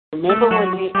Remember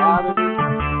when he outed him?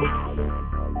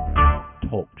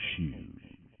 Talk shoes.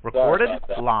 Recorded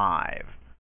live.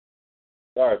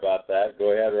 Sorry about that.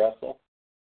 Go ahead, Russell.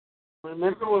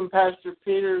 Remember when Pastor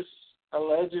Peters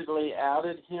allegedly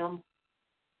outed him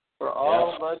for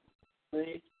all of us to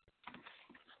see?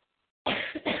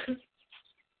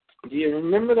 Do you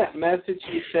remember that message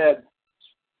he said?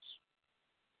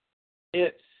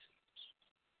 It's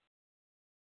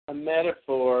a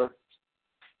metaphor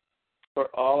for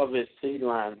all of his seed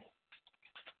line.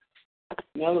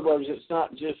 In other words, it's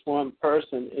not just one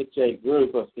person, it's a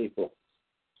group of people.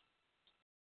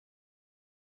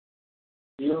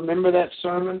 Do you remember that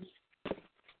sermon?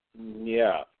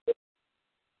 Yeah.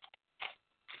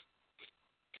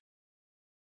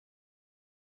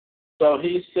 So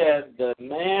he said, the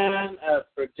man of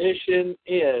perdition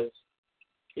is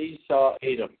Esau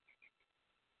Edom.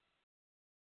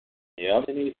 Yep.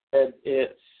 And he said,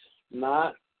 it's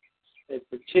not a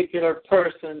particular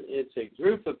person, it's a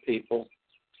group of people,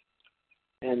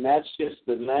 and that's just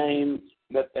the name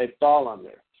that they fall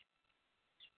under.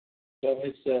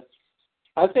 So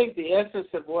I think the essence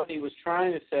of what he was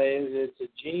trying to say is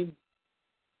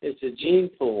it's a gene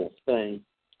pool thing.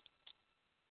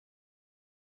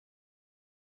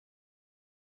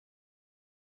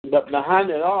 But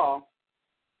behind it all,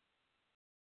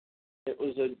 it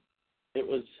was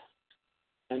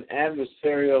an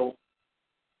adversarial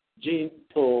gene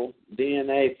pool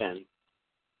DNA thing.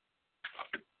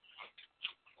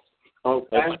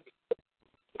 Okay.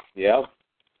 Yep.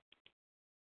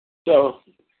 So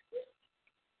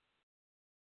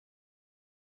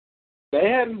they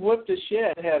hadn't whooped us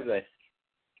yet, have they?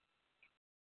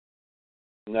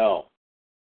 No.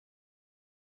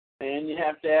 And you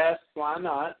have to ask, why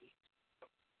not?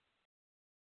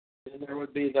 And there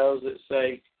would be those that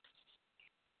say,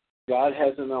 God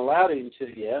hasn't allowed him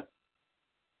to yet.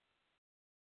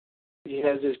 He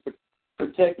has his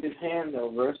protective hand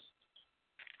over us,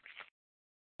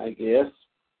 I guess,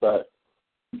 but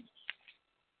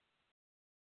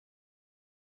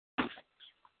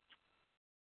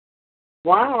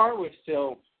why are we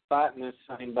still fighting this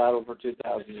same battle for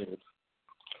 2,000 years?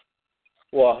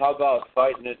 Well, how about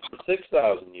fighting it for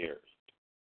 6,000 years?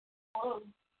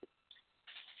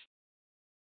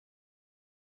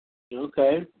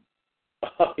 Okay.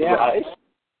 Yeah. Right?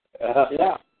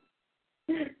 Yeah.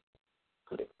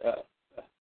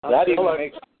 That even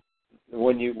makes,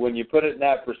 when you put it in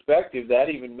that perspective, that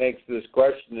even makes this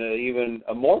question even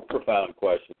a more profound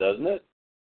question, doesn't it?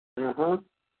 Uh-huh.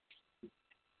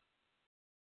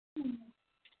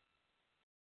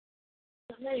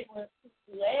 Way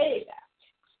back.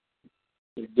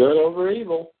 Good over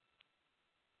evil.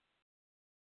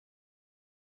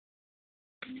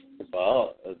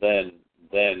 Well, then,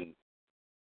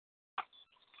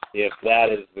 if that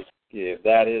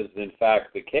is in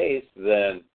fact the case,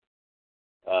 then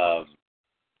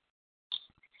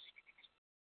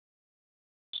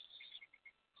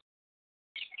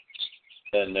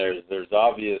there's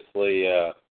obviously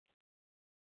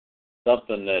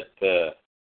something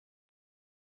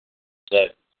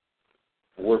that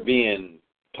we're being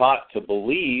taught to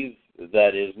believe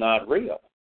that is not real.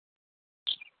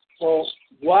 Well,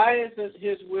 why isn't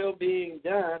his will being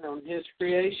done on his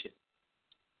creation?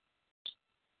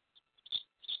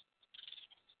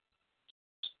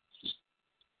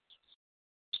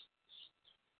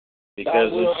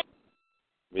 Because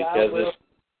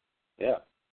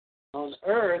on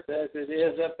earth as it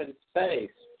is up in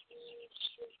space.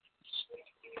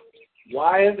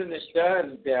 Why isn't it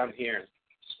done down here?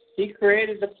 He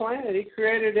created the planet. He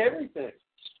created everything.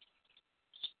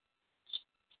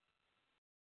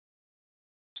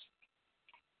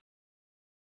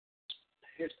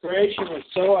 His creation was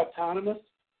so autonomous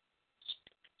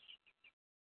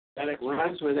that it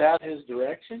runs without his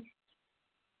direction.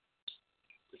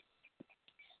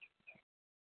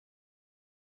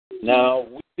 Now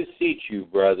we beseech you,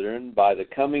 brethren, by the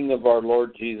coming of our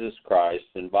Lord Jesus Christ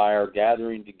and by our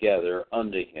gathering together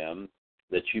unto him,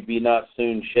 that you be not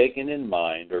soon shaken in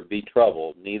mind or be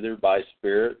troubled, neither by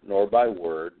spirit, nor by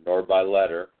word, nor by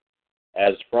letter,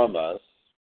 as from us,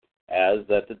 as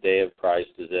that the day of Christ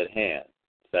is at hand.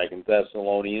 2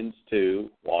 Thessalonians 2,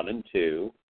 1 and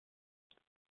 2.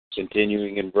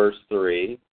 Continuing in verse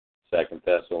 3, 2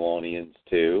 Thessalonians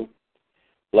 2.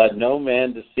 Let no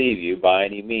man deceive you by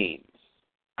any means.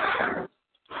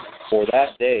 For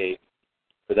that day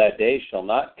shall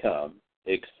not come,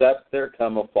 except there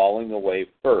come a falling away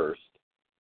first,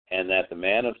 and that the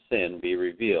man of sin be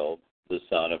revealed, the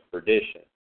son of perdition.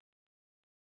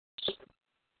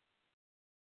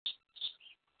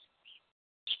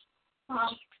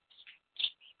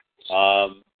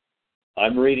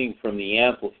 I'm reading from the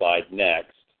Amplified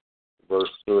next,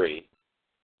 verse 3.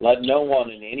 Let no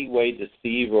one in any way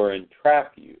deceive or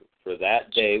entrap you, for that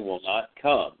day will not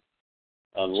come,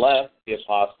 unless the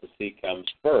apostasy comes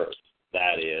first,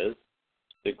 that is,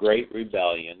 the great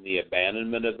rebellion, the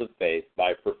abandonment of the faith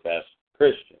by professed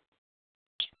Christians.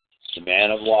 The man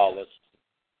of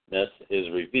lawlessness is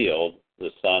revealed,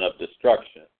 the son of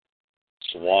destruction,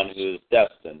 the one who is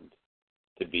destined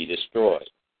to be destroyed,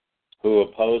 who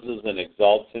opposes and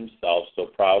exalts himself so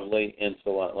proudly,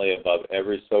 insolently above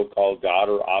every so-called God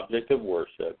or object of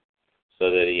worship, so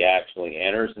that he actually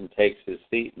enters and takes his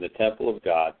seat in the temple of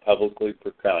God, publicly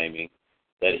proclaiming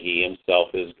that he himself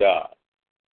is God.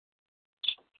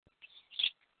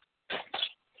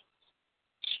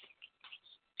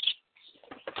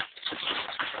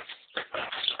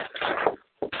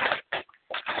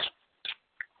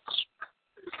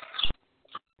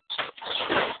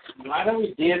 Why don't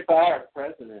we deify our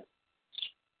president?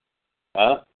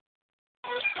 Huh?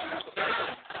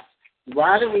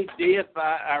 Why do we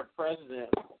deify our president?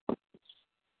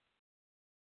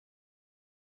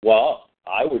 Well,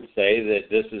 I would say that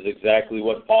this is exactly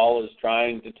what Paul is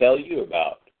trying to tell you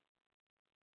about,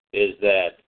 is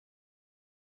that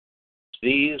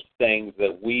these things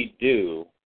that we do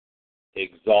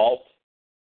exalt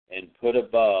and put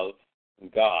above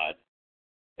God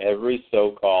every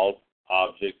so-called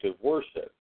object of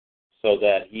worship, so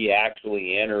that he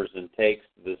actually enters and takes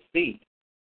the seat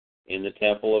in the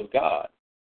temple of God,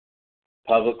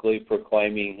 publicly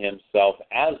proclaiming himself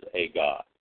as a God.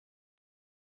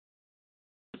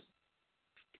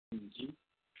 Mm-hmm.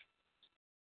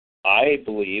 I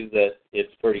believe that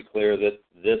it's pretty clear that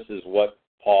this is what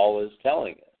Paul is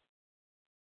telling us.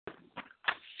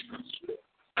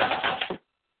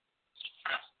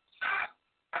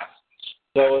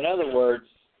 So, in other words,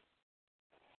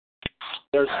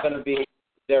 there's going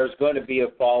to be a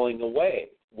falling away.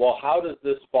 Well, how does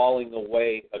this falling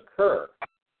away occur?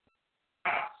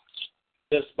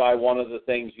 Just by one of the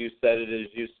things you said it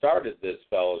as you started this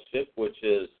fellowship, which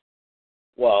is,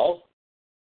 well,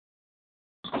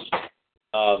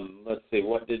 let's see,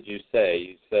 what did you say?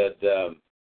 You said,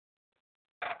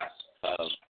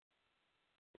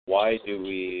 why do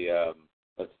we,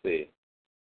 let's see,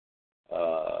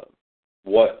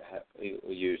 what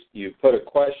you put a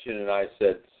question and I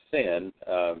said sin.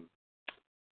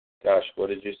 Gosh, what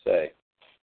did you say?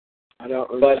 I don't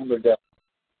remember that.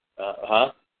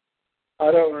 Huh?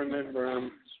 I don't remember.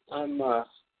 I'm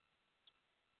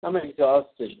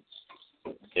exhausted.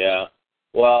 Yeah.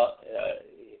 Well,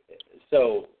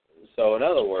 so in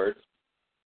other words,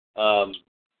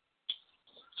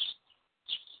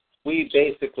 we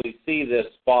basically see this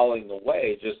falling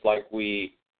away, just like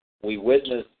we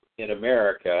witness in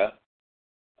America,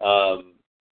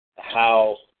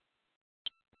 how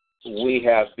we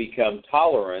have become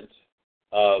tolerant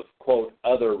of, quote,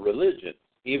 other religions,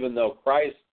 even though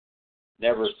Christ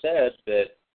never said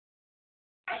that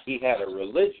he had a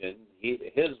religion.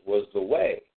 His was the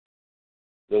way,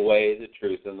 the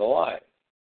truth, and the life.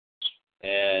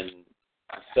 And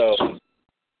so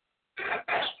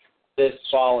this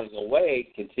falling away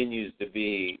continues to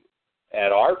be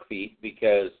at our feet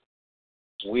because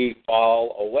we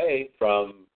fall away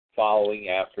from following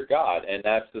after God. And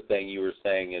that's the thing you were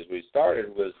saying as we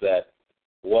started, was that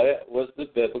what was the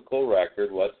biblical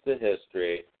record, what's the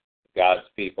history? God's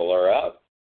people are up,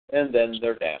 and then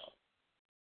they're down.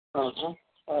 Uh-huh.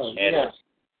 Oh, and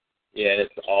yeah.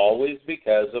 It's always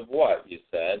because of what you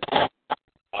said.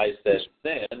 I said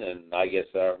sin, and I guess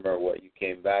I don't remember what you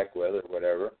came back with or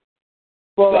whatever.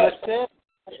 Well, I said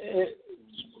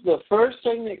the first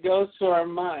thing that goes to our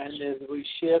mind is we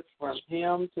shift from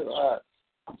him to us.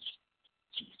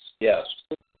 Yes.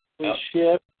 We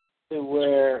shift to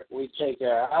where we take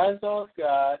our eyes off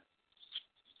God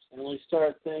and we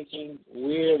start thinking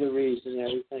we're the reason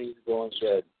everything's going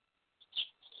good.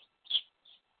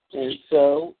 And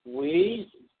so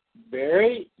we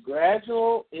very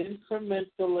gradual,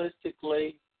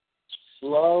 incrementalistically,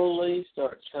 slowly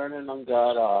start turning on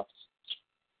God off.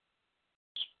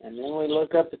 And then we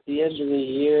look up at the end of the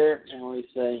year and we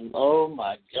say, oh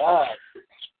my God,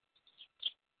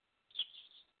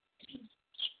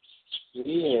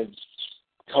 we have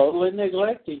totally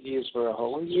neglected you for a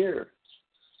whole year.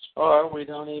 Or we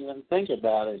don't even think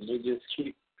about it. We just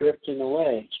keep drifting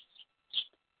away.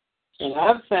 And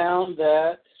I've found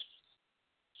that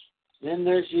then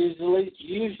there's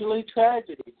usually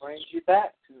tragedy brings you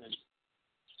back to him.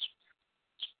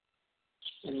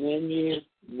 And then you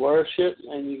worship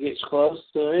and you get close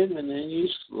to him and then you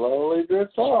slowly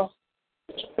drift off.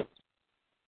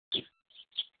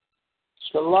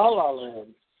 To La La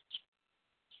Land.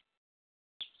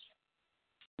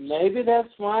 maybe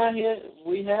that's why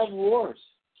we have wars.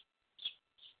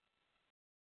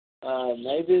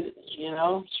 Maybe,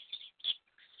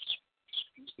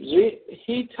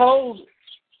 he told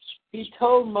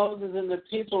Moses and the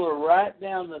people to write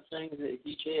down the things that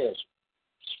he did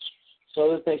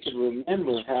so that they could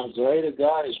remember how great a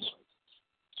God he was.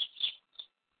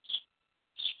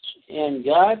 And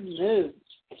God knew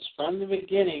from the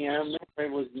beginning our memory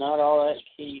was not all that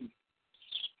keen.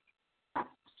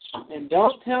 And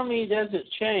don't tell me he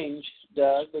doesn't change,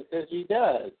 Doug, because he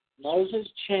does. Moses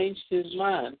changed his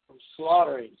mind from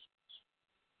slaughtering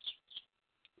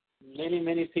many,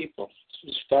 many people,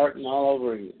 starting all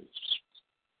over again.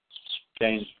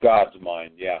 Changed God's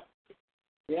mind, yeah.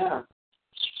 Yeah.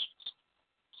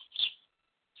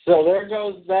 So there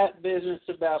goes that business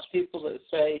about people that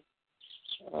say,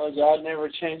 oh, God never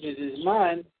changes his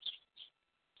mind.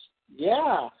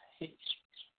 Yeah.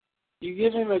 You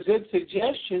give him a good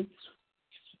suggestion.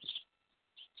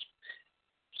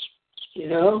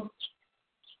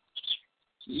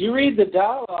 You read the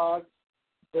dialogue,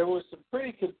 there were some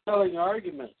pretty compelling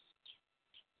arguments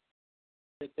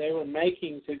that they were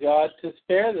making to God to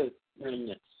spare the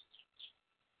remnants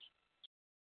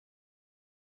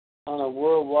on a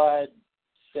worldwide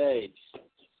stage.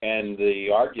 And the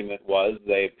argument was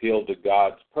they appealed to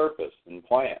God's purpose and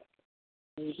plan.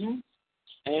 Mm-hmm.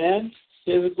 And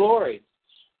His glory.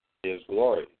 His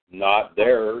glory. Not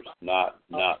theirs, not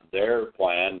their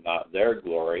plan, not their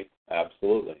glory.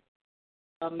 Absolutely.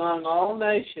 Among all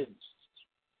nations.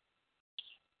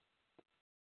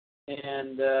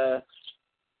 And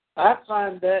I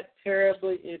find that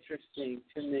terribly interesting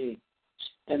to me.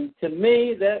 And to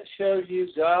me, that shows you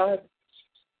God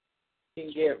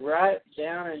can get right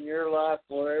down in your life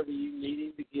wherever you need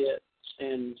him to get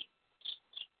and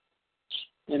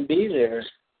be there.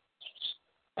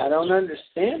 I don't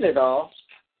understand it all,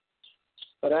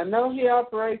 but I know he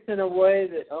operates in a way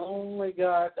that only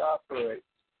God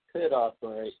could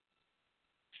operate.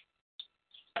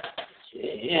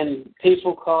 And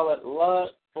people call it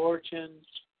luck, fortune,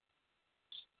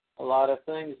 a lot of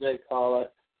things they call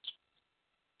it.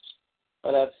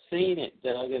 But I've seen it,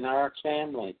 Doug, in our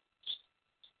family.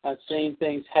 I've seen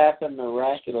things happen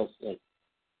miraculously,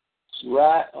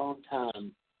 right on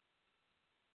time,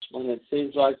 when it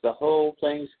seems like the whole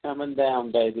thing's coming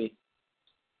down, baby.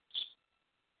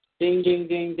 Ding, ding,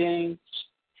 ding, ding.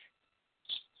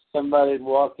 Somebody'd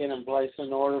walk in and place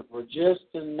an order for just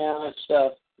the amount of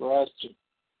stuff for us to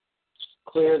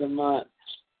clear the month.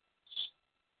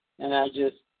 And I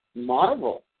just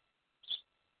marvel.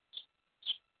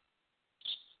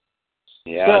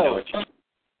 Yeah, I know what you mean.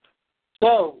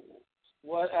 So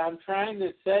what I'm trying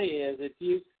to say is if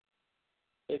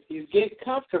you get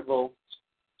comfortable,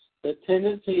 the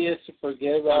tendency is to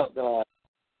forget about God.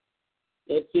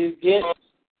 If you get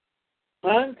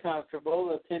uncomfortable,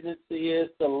 the tendency is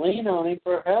to lean on him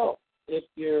for help if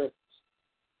you're a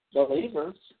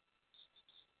believer.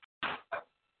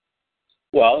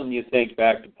 Well, and you think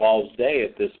back to Paul's day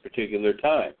at this particular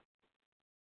time.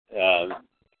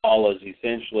 Paul is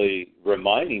essentially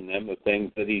reminding them of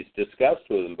things that he's discussed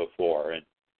with them before. And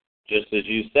just as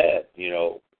you said,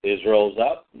 Israel's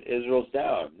up, Israel's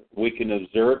down. We can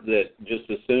observe that just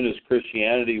as soon as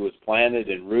Christianity was planted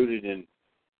and rooted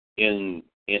in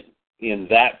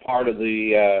that part of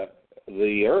the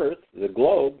earth, the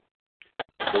globe,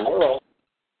 the world,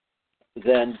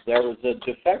 then there was a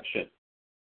defection.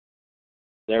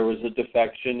 There was a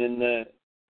defection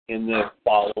in the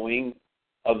following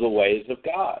of the ways of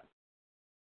God.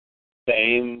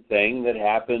 Same thing that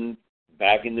happened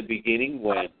back in the beginning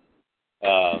when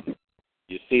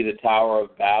you see the Tower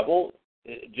of Babel.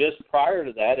 Just prior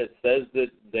to that, it says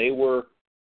that they were,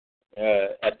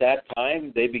 at that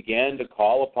time, they began to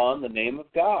call upon the name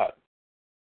of God.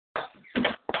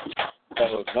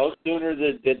 So no sooner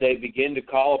did they begin to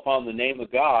call upon the name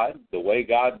of God, the way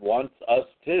God wants us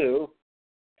to,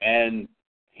 and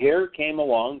here came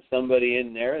along somebody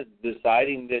in there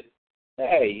deciding that,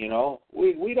 hey,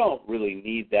 we don't really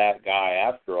need that guy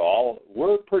after all.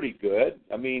 We're pretty good.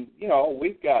 I mean,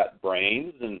 we've got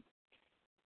brains and,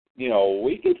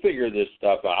 we can figure this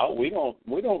stuff out. We don't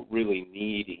really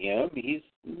need him. He's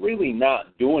really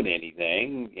not doing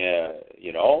anything,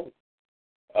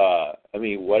 I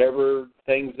mean, whatever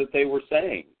things that they were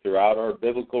saying throughout our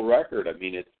biblical record, I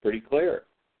mean, it's pretty clear.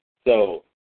 So,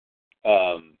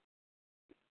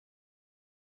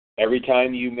 every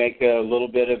time you make a little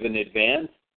bit of an advance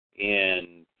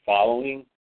in following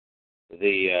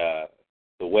the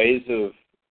ways of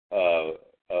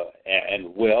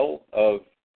and will of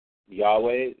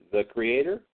Yahweh, the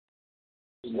Creator,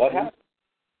 what happened?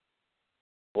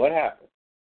 What happened?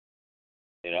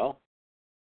 You know?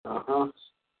 Uh-huh.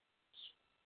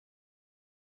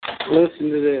 Listen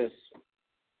to this.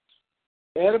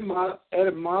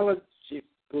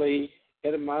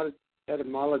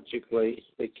 Etymologically,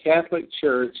 the Catholic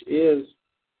Church is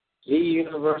the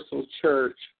universal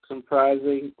church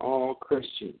comprising all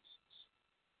Christians.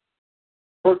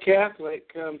 For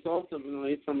Catholic comes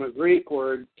ultimately from a Greek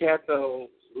word,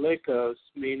 katholikos,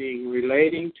 meaning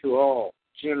relating to all,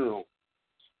 general.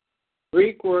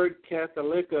 Greek word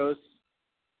katholikos,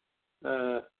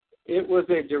 it was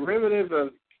a derivative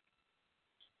of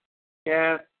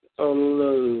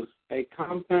katholou, a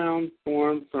compound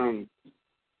formed from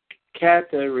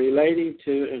kata, relating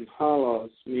to, and holos,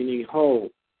 meaning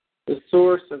whole, the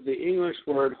source of the English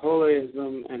word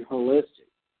holism and holistic.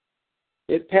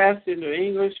 It passed into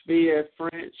English via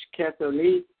French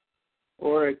catholique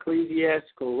or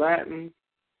ecclesiastical Latin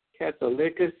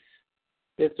catholicus.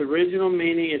 Its original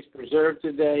meaning is preserved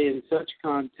today in such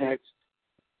context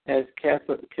as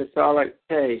Catholic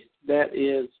taste, that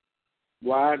is,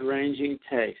 wide-ranging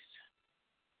taste.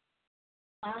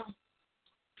 Wow.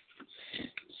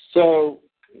 So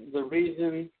the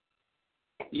reason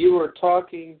you were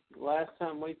talking last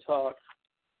time we talked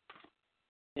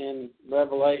in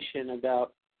Revelation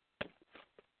about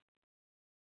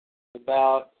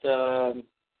the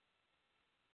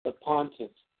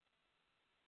pontiff.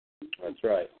 That's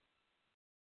right.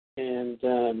 And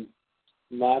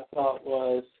my thought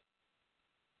was,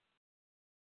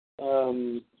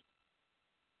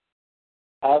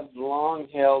 I've long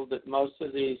held that most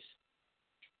of these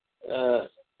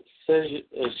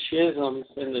schisms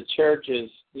in the churches,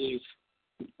 these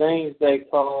things they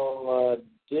call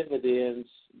dividends,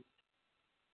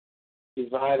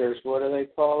 dividers, what do they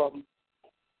call them?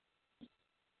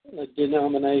 The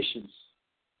denominations.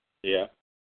 Yeah.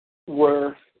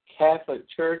 Were Catholic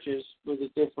churches with a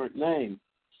different name.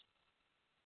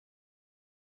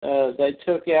 They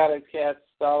took out of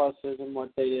Catholicism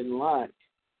what they didn't like.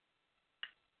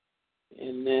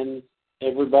 And then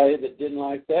everybody that didn't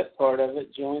like that part of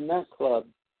it joined that club.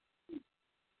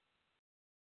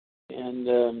 And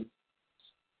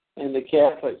the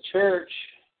Catholic Church,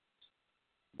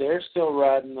 they're still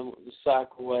riding the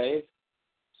cycle wave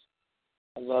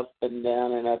of up and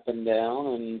down and up and down,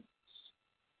 and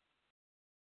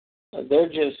they're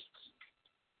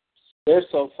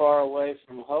so far away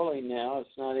from holy now,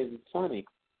 it's not even funny.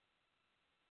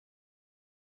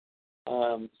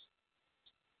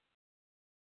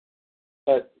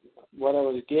 But what I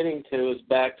was getting to is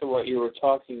back to what you were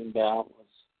talking about.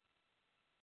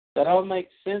 That all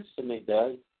makes sense to me,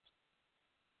 Doug.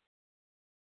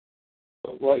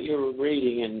 But what you were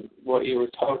reading and what you were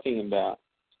talking about.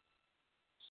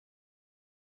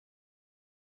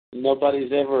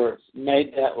 Nobody's ever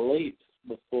made that leap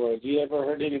before. Have you ever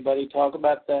heard anybody talk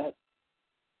about that?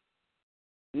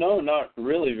 No, not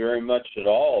really very much at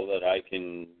all that I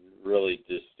can really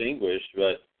distinguish,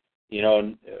 but you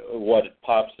know, what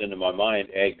pops into my mind,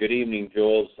 hey, good evening,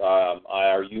 Jules.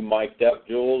 Are you mic'd up,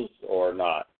 Jules, or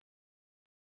not?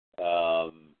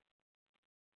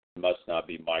 Must not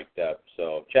be mic'd up.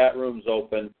 So chat room's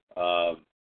open.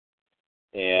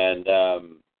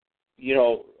 You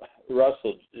know,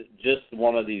 Russell, just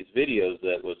one of these videos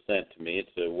that was sent to me,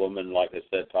 it's a woman, like I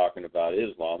said, talking about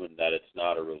Islam and that it's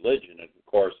not a religion. And, of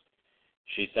course,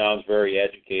 she sounds very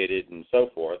educated and so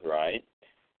forth, right?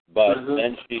 But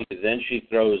then she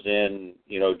throws in,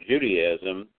 you know,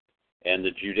 Judaism and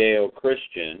the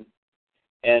Judeo-Christian.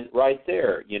 And right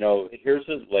there, you know, here's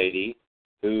this lady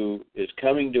who is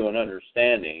coming to an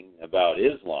understanding about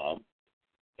Islam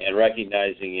and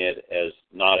recognizing it as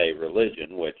not a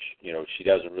religion, which, you know, she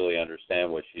doesn't really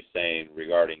understand what she's saying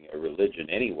regarding a religion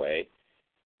anyway,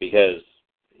 because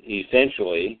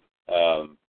essentially,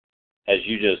 as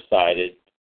you just cited,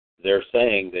 they're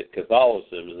saying that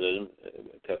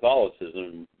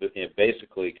Catholicism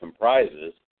basically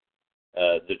comprises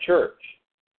the church,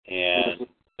 and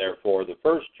therefore the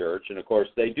first church. And, of course,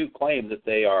 they do claim that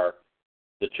they are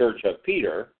the Church of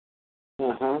Peter.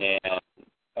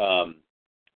 And,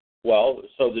 well,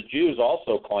 so the Jews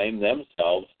also claim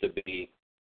themselves to be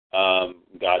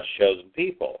God's chosen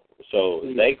people. So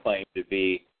they claim to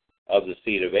be of the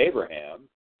seed of Abraham.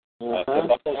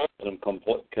 Catholicism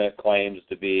claims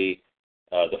to be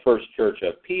the first church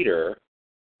of Peter.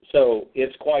 So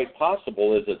it's quite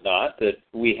possible, is it not, that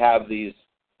we have these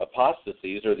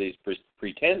apostasies or these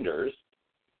pretenders,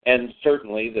 and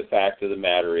certainly the fact of the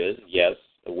matter is, yes,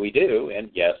 we do, and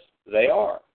yes, they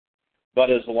are. But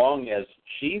as long as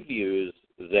she views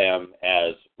them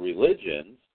as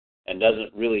religions and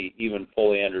doesn't really even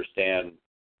fully understand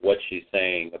what she's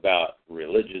saying about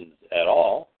religions at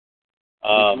all,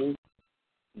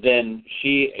 then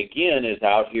she, again, is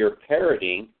out here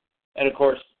parroting. And, of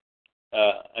course,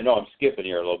 I know I'm skipping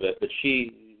here a little bit, but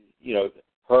she,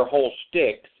 her whole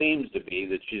shtick seems to be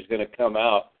that she's going to come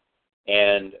out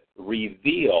and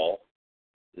reveal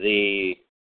the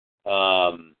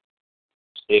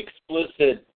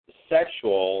explicit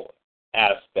sexual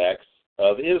aspects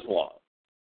of Islam.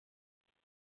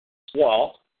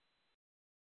 Well,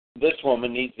 this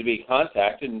woman needs to be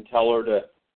contacted and tell her to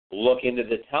look into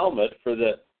the Talmud for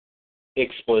the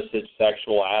explicit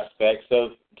sexual aspects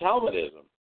of Talmudism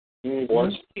or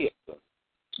Judaism.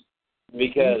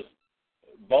 Because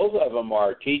both of them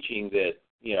are teaching that,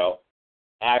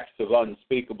 acts of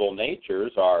unspeakable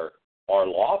natures are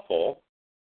lawful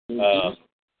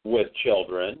with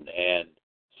children and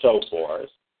so forth.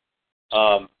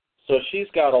 So she's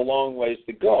got a long ways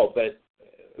to go. But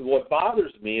what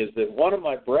bothers me is that one of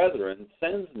my brethren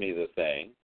sends me the thing,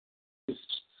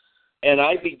 and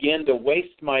I begin to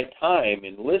waste my time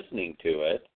in listening to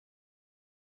it,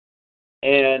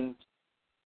 and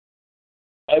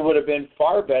it would have been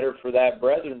far better for that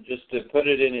brethren just to put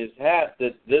it in his hat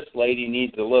that this lady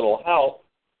needs a little help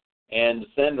and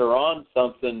send her on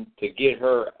something to get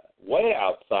her way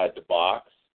outside the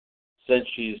box. Since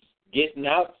she's getting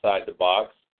outside the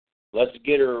box, let's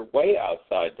get her way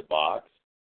outside the box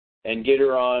and get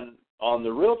her on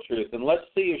the real truth. And let's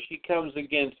see if she comes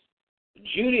against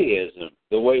Judaism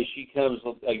the way she comes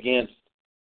against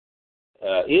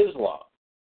Islam.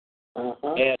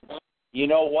 And you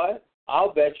know what?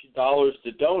 I'll bet you dollars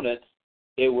to donuts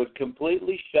it would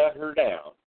completely shut her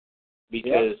down,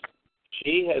 because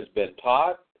she has been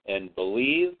taught and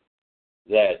believed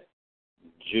that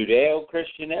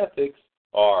Judeo-Christian ethics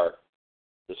are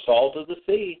the salt of the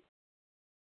sea.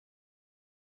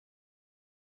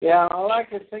 Yeah, all I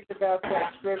can think about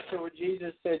that scripture where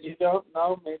Jesus said, "You don't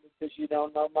know me because you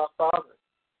don't know my Father."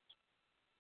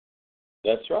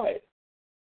 That's right.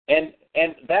 And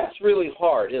that's really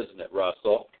hard, isn't it,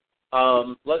 Russell?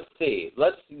 Let's see.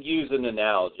 Let's use an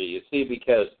analogy, you see,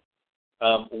 because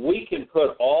we can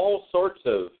put all sorts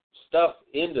of stuff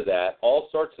into that, all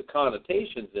sorts of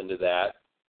connotations into that,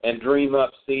 and dream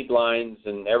up seed lines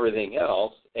and everything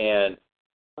else. And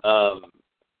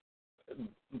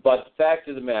but the fact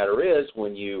of the matter is,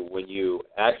 when you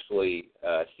actually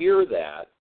hear that,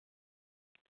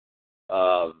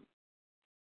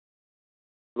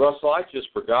 Russell, I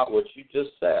just forgot what you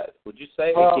just said. Would you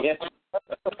say it again?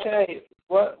 Okay.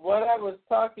 What I was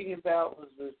talking about was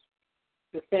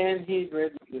the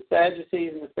Sanhedrin, the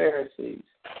Sadducees, and the Pharisees.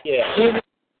 Yeah.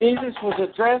 Jesus was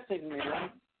addressing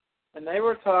them, and they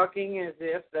were talking as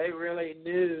if they really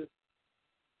knew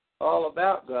all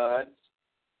about God.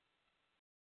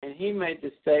 And he made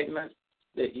the statement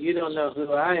that you don't know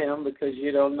who I am because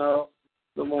you don't know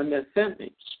the one that sent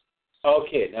me.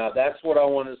 Okay, now that's what I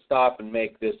want to stop and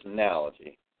make this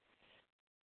analogy.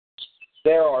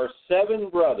 There are 7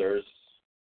 brothers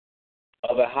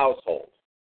of a household.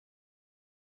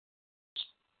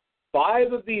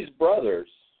 5 of these brothers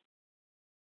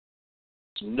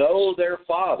know their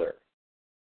father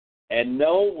and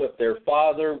know what their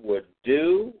father would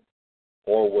do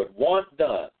or would want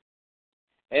done.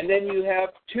 And then you have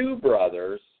 2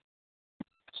 brothers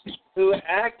who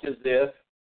act as if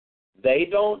they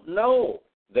don't know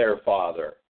their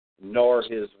father nor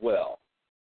his will.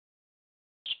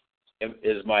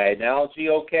 Is my analogy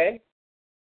okay?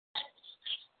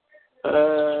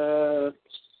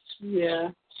 Yeah.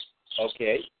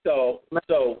 Okay. So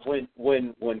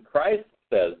when Christ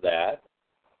says that,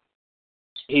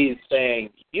 he's saying,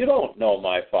 you don't know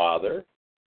my Father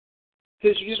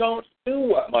because you don't do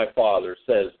what my Father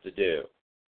says to do.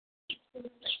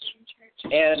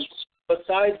 And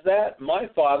besides that, my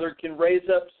Father can raise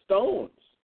up stones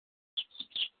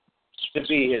to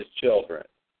be his children.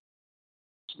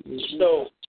 So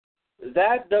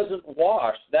that doesn't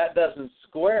wash, that doesn't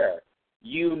square.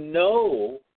 You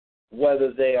know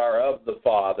whether they are of the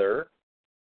Father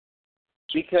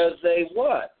because they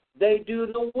what? They do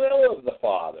the will of the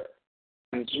Father.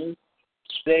 Mm-hmm.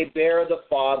 They bear the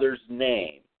Father's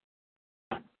name.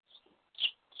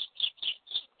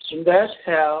 And that's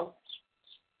how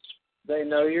they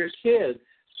know your kids.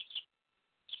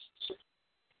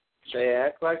 They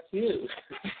act like you.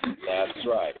 That's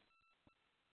right.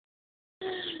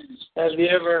 Have you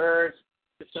ever heard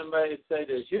somebody say,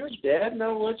 does your dad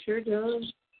know what you're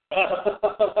doing?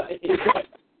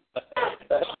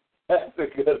 That's a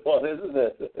good one, isn't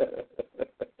it?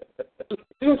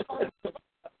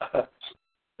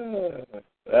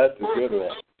 That's a good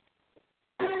one.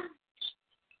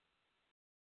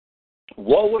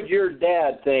 What would your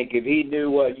dad think if he knew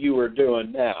what you were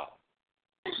doing now?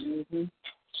 Mm-hmm.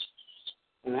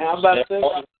 And how about this?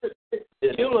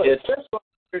 It's your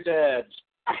dad.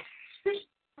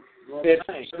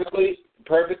 It's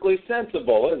perfectly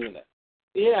sensible, isn't it?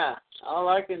 Yeah. All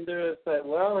I can do is say,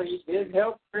 well, he did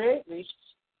help create me.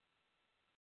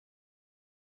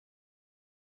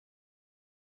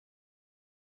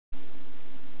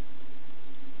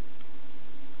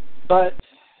 But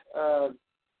other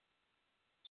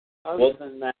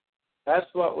than that, that's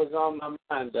what was on my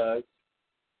mind, Doug.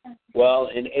 Well,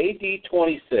 in AD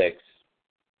 26,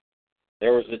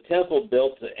 there was a temple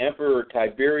built to Emperor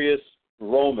Tiberius.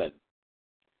 The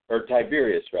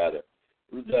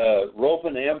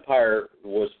Roman Empire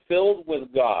was filled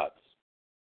with gods.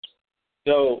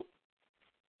 So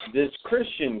this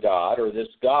Christian God, or this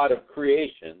God of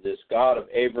creation, this God of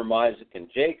Abraham, Isaac, and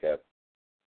Jacob,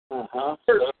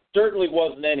 certainly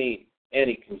wasn't any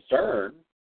concern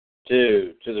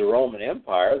to the Roman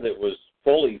Empire that was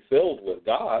fully filled with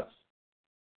gods.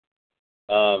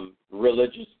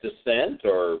 Religious dissent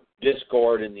or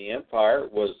discord in the empire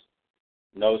was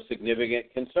no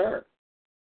significant concern.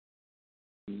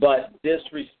 But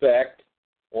disrespect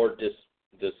or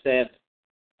dissent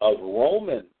of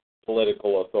Roman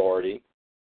political authority,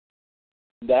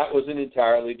 that was an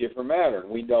entirely different matter. And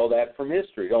we know that from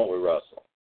history, don't we, Russell?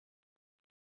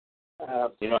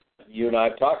 You and I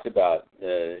have talked about,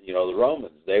 the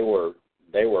Romans. They were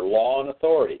law and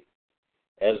authority.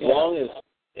 As long as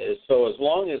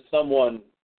someone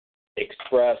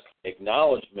expressed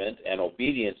acknowledgement and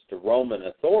obedience to Roman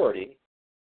authority,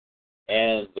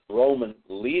 and the Roman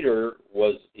leader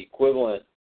was equivalent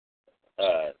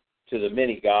to the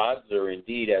many gods, or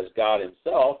indeed as God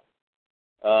himself,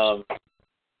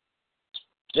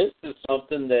 this is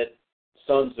something that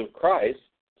sons of Christ,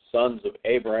 sons of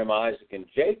Abraham, Isaac, and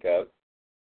Jacob,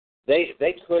 they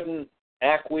couldn't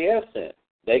acquiesce in.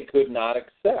 They could not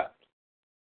accept.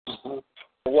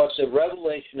 What the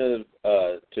revelation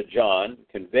to John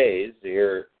conveys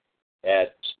here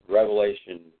at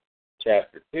Revelation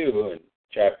chapter 2 and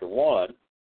chapter 1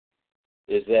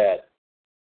 is that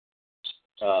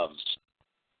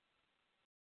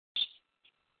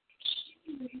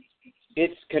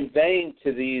it's conveying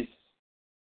to these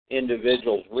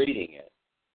individuals reading it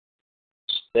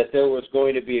that there was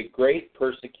going to be a great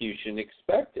persecution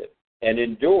expected and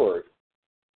endured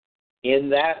in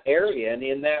that area and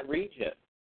in that region.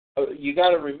 You got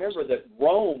to remember that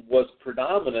Rome was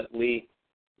predominantly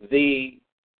the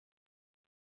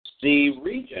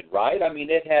region, right? I mean,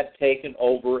 it had taken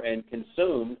over and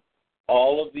consumed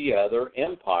all of the other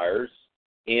empires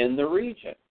in the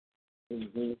region.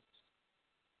 Mm-hmm.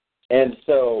 And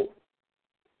so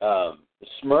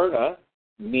Smyrna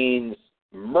means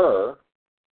myrrh.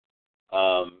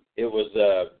 It was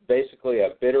basically a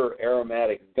bitter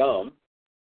aromatic gum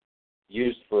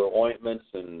used for ointments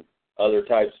and other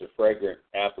types of fragrant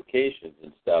applications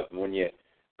and stuff. And when you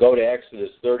go to Exodus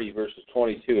 30, verses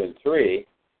 22 and 3,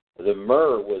 the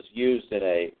myrrh was used in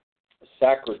a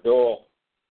sacred oil,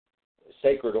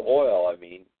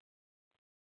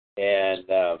 and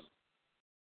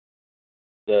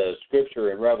the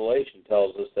scripture in Revelation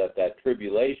tells us that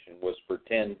tribulation was for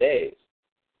 10 days.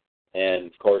 And,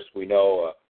 of course, we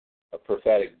know a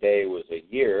prophetic day was a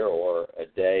year, or a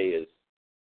day is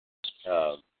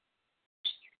a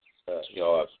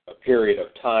period of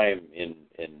time in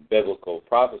biblical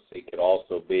prophecy could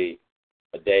also be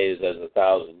a day is as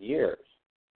 1,000 years.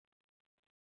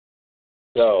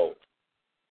 So,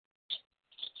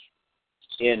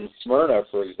 in Smyrna,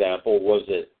 for example, was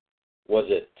it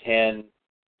 10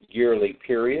 yearly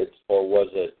periods, or was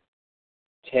it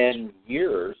 10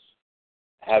 years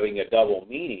having a double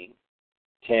meaning,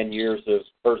 10 years of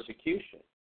persecution,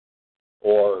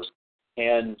 or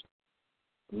 10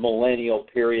 millennial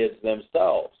periods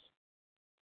themselves?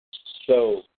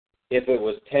 So if it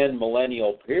was 10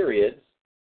 millennial periods,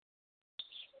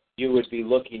 you would be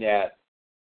looking at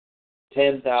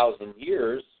 10,000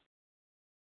 years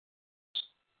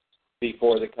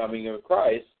before the coming of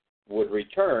Christ would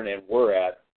return, and we're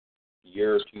at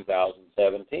year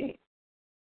 2017.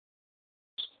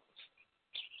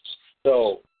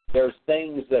 So there's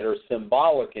things that are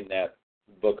symbolic in that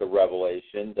book of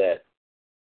Revelation that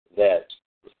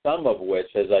some of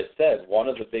which, as I said, one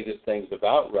of the biggest things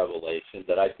about Revelation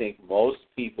that I think most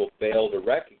people fail to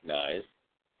recognize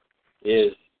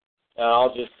is, and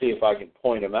I'll just see if I can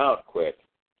point them out quick.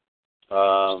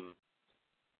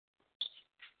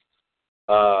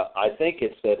 I think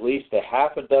it's at least a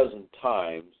half a dozen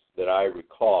times that I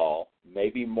recall,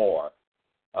 maybe more,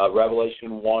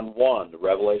 Revelation 1:1, the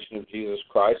revelation of Jesus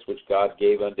Christ, which God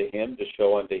gave unto him to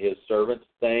show unto his servants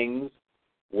things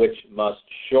which must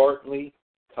shortly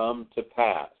come to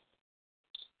pass.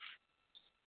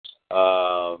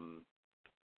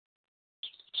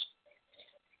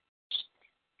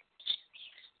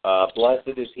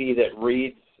 Blessed is he that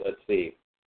reads, let's see.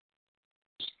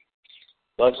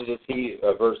 Blessed is he,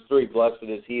 verse 3, blessed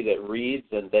is he that reads,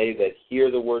 and they that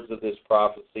hear the words of this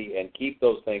prophecy, and keep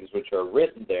those things which are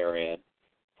written therein,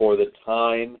 for the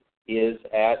time is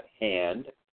at hand.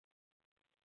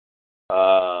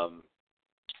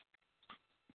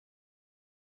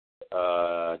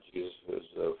 Jesus is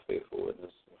a faithful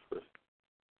witness.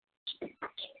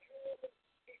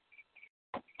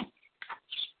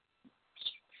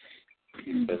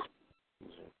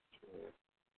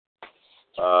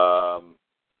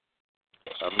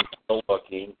 I'm still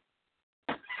looking.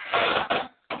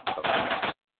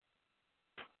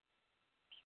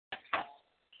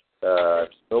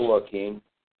 Still looking.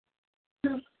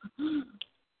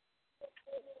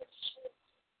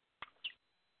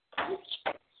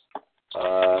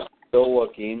 Still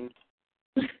looking.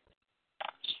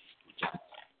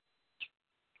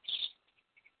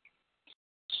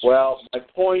 Well, my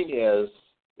point is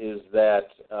that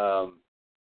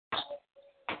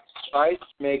Christ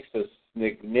makes a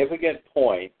significant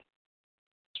point,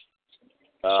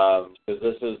 because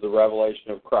this is the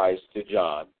revelation of Christ to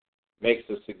John, makes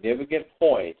a significant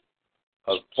point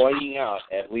of pointing out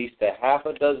at least a half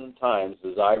a dozen times,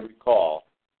 as I recall,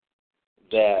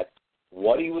 that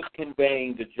what he was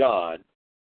conveying to John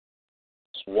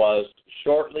was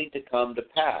shortly to come to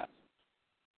pass.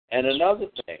 And another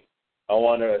thing I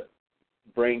want to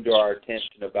bring to our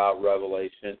attention about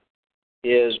Revelation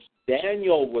is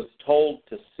Daniel was told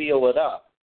to seal it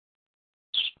up.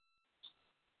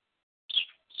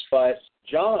 But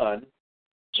John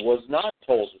was not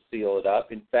told to seal it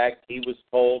up. In fact, he was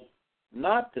told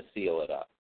not to seal it up.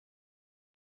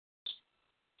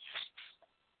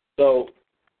 So,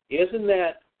 isn't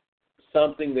that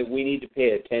something that we need to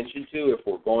pay attention to if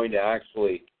we're going to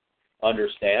actually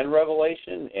understand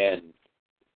Revelation and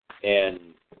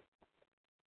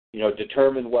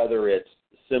determine whether it's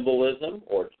symbolism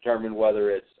or determine whether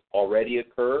it's already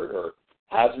occurred or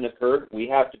hasn't occurred? We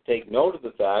have to take note of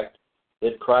the fact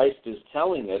that Christ is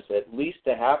telling us at least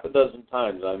a half a dozen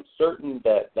times. I'm certain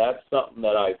that that's something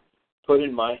that I've put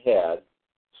in my head.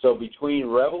 So between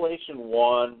Revelation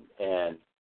 1 and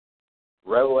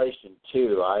Revelation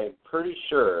 2, I am pretty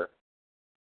sure,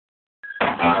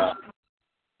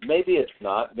 maybe it's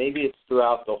not, maybe it's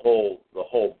throughout the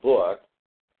whole book,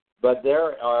 but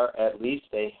there are at least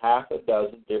a half a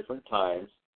dozen different times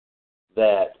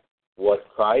that what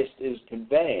Christ is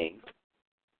conveying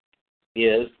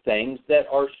is things that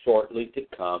are shortly to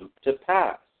come to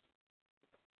pass.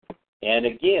 And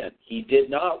again, he did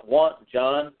not want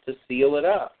John to seal it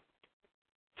up.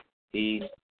 He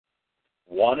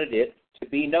wanted it to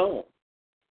be known.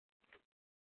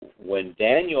 When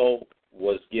Daniel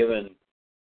was given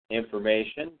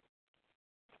information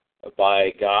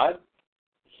by God,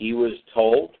 he was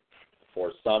told,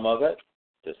 for some of it,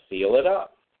 to seal it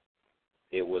up.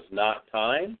 It was not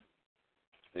time,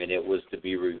 and it was to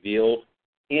be revealed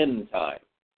in time.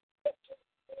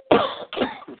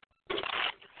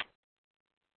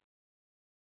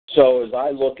 So as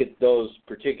I look at those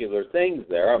particular things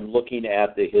there, I'm looking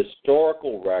at the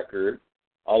historical record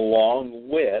along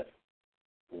with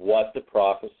what the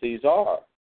prophecies are.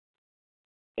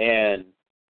 And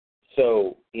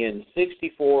so in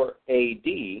 64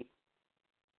 A.D.,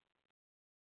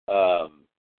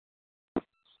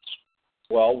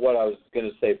 what I was going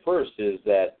to say first is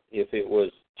that if it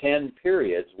was 10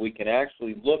 periods, we can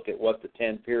actually look at what the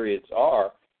 10 periods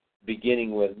are,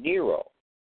 beginning with Nero.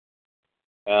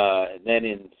 And then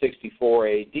in 64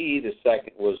 A.D., the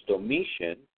second was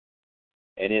Domitian.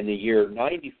 And in the year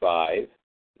 95,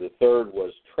 the third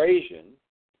was Trajan.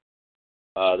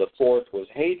 The fourth was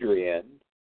Hadrian.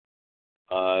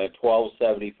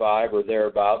 1275 or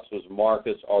thereabouts was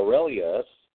Marcus Aurelius,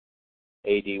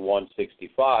 A.D.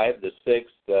 165. The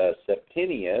sixth,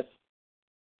 Septimius.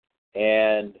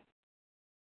 And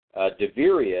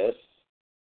Deverius,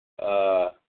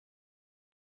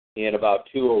 in about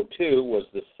 202 was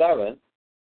the seventh,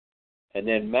 and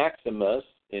then Maximus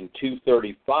in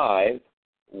 235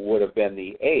 would have been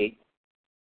the eighth.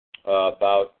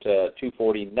 About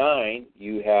 249,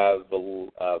 you have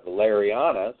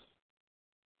Valerianus,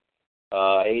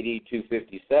 AD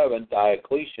 257,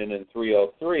 Diocletian in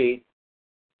 303.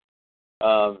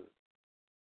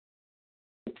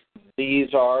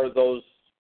 These are those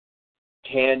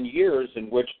 10 years in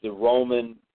which the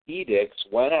Roman edicts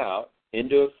went out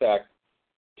into effect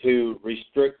to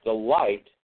restrict the light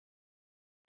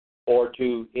or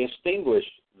to extinguish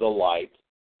the light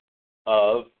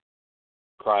of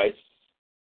Christ's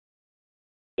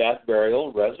death,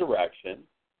 burial, resurrection,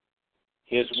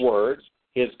 his words,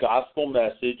 his gospel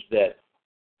message that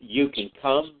you can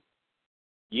come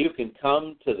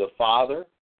to the Father.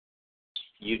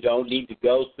 You don't need to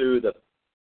go through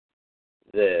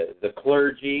the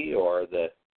clergy or the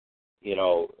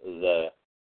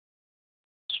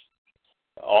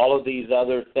all of these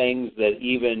other things that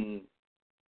even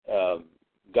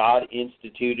God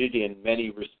instituted in many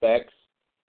respects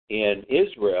in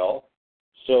Israel,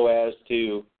 so as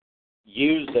to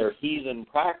use their heathen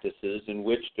practices in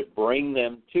which to bring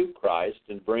them to Christ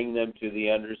and bring them to the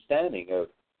understanding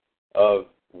of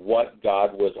what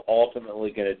God was ultimately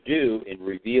going to do in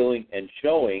revealing and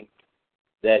showing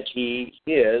that He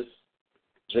is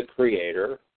the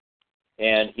Creator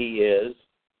and He is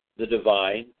the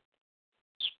divine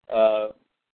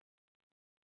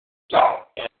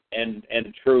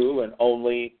and true and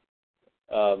only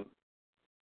God,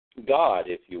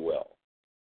 if you will.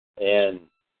 And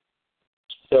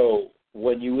so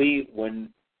when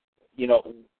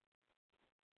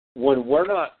we're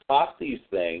not taught these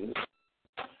things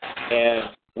and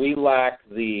we lack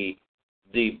the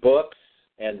books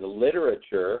and the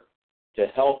literature to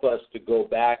help us to go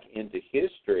back into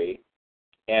history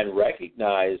and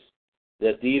recognize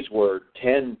that these were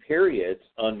 10 periods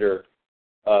under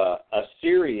a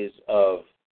series of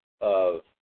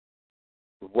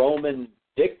Roman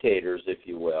dictators, if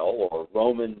you will, or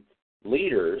Roman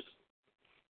leaders,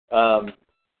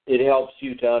 it helps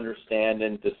you to understand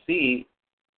and to see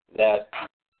that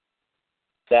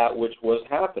which was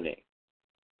happening.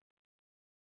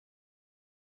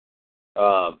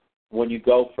 When you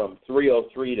go from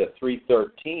 303 to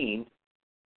 313,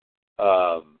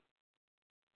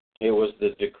 it was the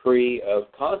decree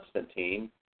of Constantine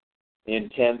in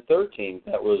 1013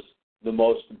 that was the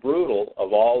most brutal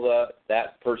of all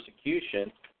that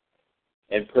persecution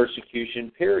and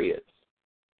persecution periods.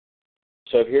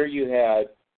 So here you had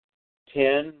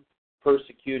 10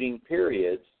 persecuting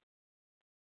periods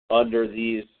under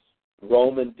these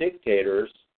Roman dictators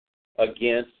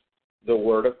against the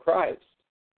word of Christ.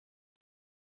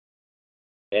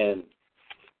 And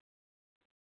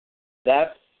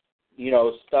that's,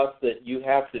 stuff that you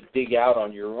have to dig out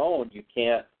on your own. You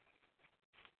can't,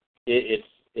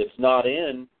 it's not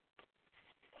in,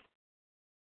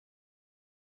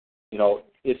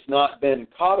 it's not been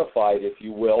codified, if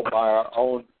you will, by our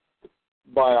own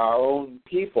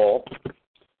people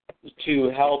to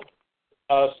help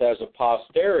us as a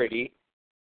posterity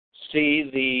see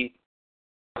the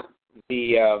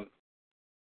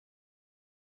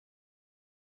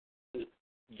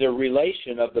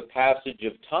relation of the passage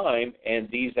of time and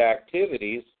these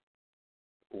activities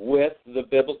with the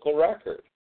biblical record.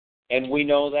 And we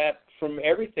know that from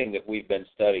everything that we've been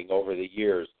studying over the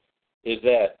years, is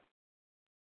that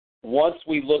once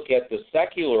we look at the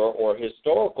secular or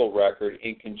historical record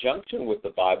in conjunction with the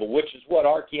Bible, which is what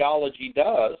archaeology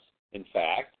does, in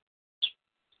fact,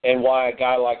 and why a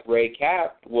guy like Ray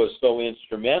Kapp was so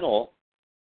instrumental,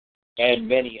 and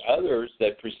many others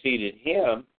that preceded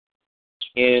him,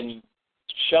 in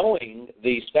showing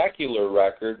the secular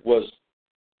record was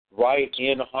right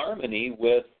in harmony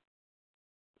with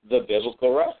the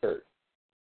biblical record.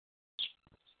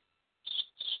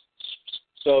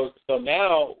 So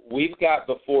now we've got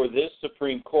before this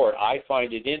Supreme Court, I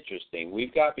find it interesting,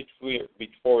 we've got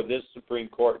before this Supreme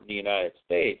Court in the United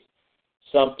States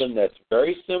something that's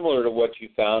very similar to what you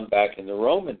found back in the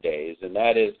Roman days, and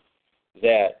that is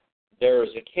that there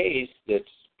is a case that's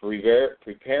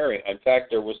preparing. In fact,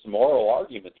 there was some oral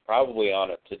arguments probably on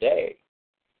it today.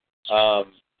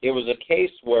 It was a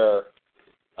case where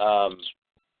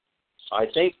I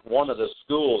think one of the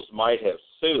schools might have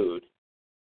sued.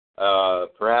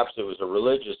 Perhaps it was a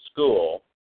religious school,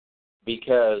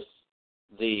 because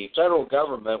the federal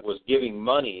government was giving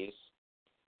monies,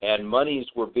 and monies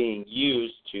were being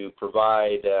used to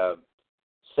provide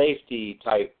safety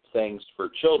type things for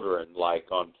children,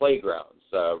 like on playgrounds,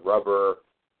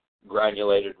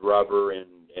 granulated rubber in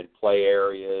play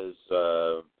areas,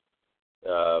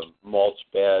 mulch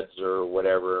beds or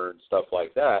whatever, and stuff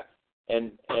like that.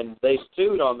 And they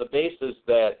sued on the basis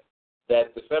that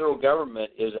the federal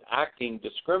government is acting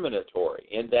discriminatory,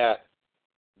 in that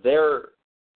their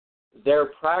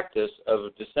practice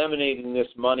of disseminating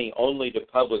this money only to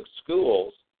public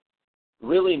schools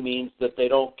really means that they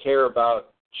don't care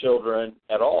about children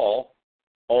at all,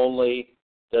 only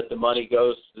that the money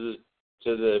goes to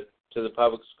the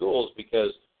public schools,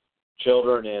 because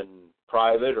children in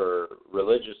private or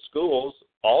religious schools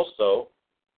also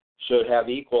should have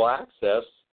equal access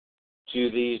to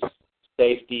these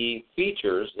safety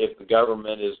features if the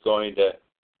government is going to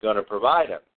provide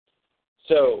them.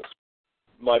 So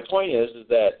my point is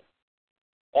that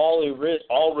all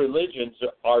religions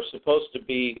are supposed to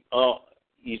be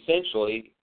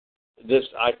essentially this.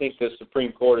 I think the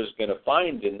Supreme Court is going to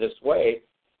find in this way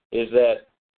is that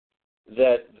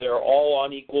they're all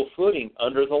on equal footing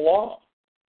under the law,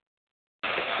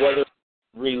 whether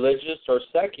religious or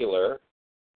secular,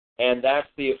 and that's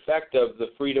the effect of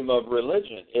the freedom of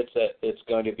religion. It's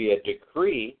going to be a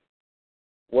decree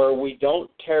where we don't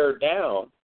tear down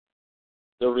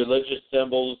the religious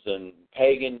symbols and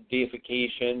pagan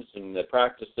deifications and the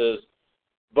practices,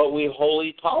 but we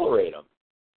wholly tolerate them.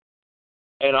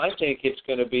 And I think it's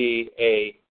going to be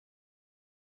a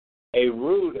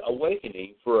rude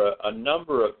awakening for a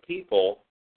number of people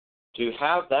to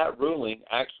have that ruling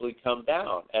actually come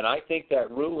down. And I think that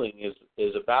ruling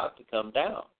is about to come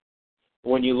down.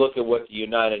 When you look at what the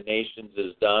United Nations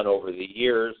has done over the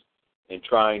years in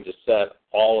trying to set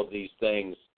all of these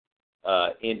things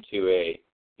into a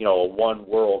one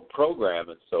world program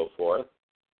and so forth,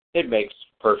 it makes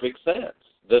perfect sense.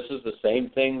 This is the same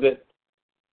thing that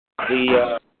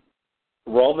the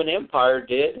Roman Empire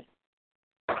did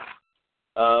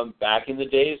back in the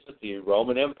days that the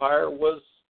Roman Empire was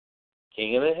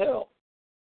king of the hill.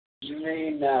 You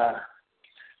mean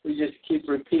we just keep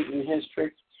repeating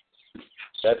history?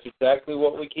 That's exactly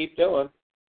what we keep doing.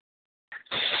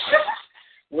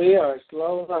 We are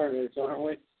slow learners, aren't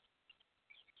we?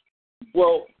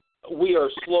 Well, we are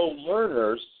slow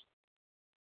learners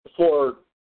for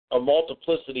a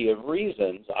multiplicity of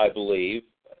reasons, I believe,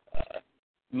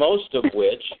 most of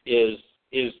which is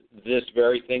this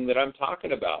very thing that I'm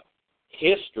talking about.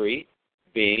 History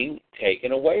being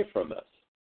taken away from us.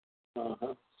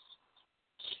 Uh-huh.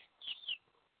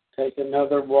 Take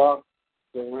another walk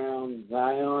around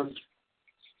Zion.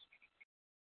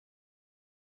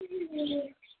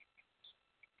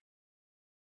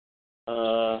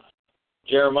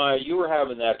 Jeremiah, you were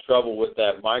having that trouble with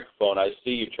that microphone. I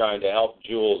see you trying to help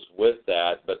Jules with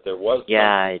that, but there was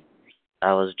I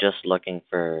was just looking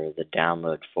for the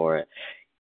download for it.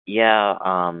 Yeah,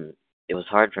 it was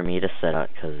hard for me to set up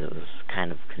because it was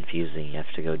kind of confusing. You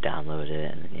have to go download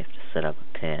it, and then you have to set up a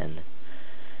pin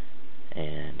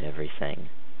and everything.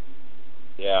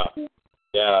 Yeah.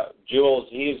 Jules,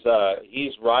 he's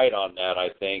right on that. I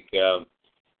think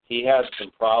he had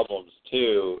some problems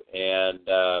too, and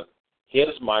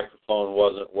his microphone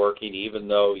wasn't working, even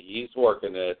though he's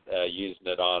working at using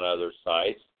it on other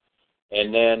sites.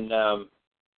 And then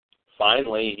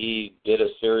finally, he did a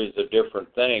series of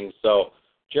different things. So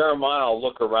Jeremiah will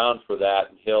look around for that,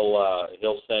 and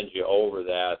he'll send you over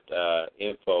that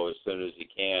info as soon as he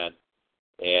can,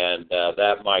 and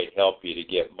that might help you to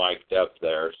get mic'd up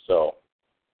there. So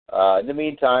in the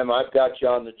meantime, I've got you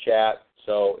on the chat.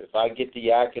 So if I get to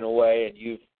yakking away and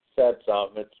you've said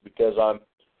something, it's because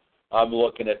I'm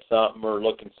looking at something or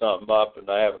looking something up, and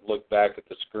I haven't looked back at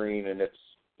the screen, and it's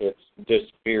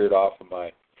disappeared off of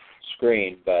my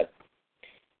screen. But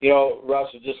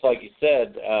Russell, just like you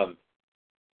said,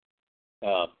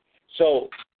 so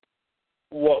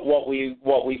what we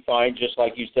find, just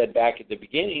like you said back at the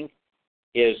beginning,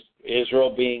 is Israel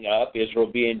being up, Israel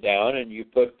being down, and you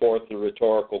put forth the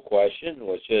rhetorical question,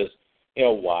 which is,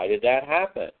 why did that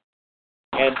happen?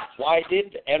 And why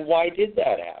did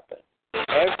that happen?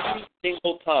 Every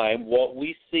single time, what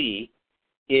we see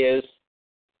is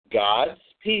God's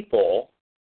people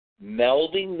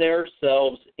melding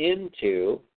themselves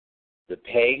into the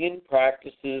pagan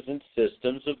practices and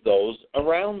systems of those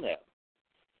around them.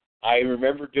 I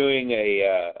remember doing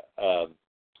an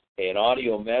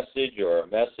audio message or a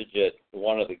message at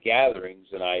one of the gatherings,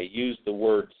 and I used the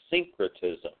word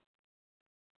syncretism.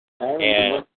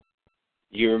 And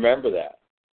you remember that?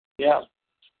 Yeah.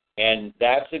 And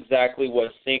that's exactly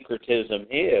what syncretism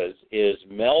is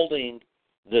melding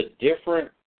the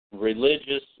different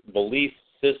religious belief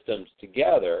systems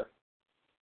together,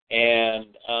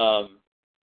 and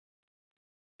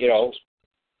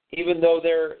even though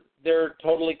they're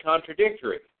totally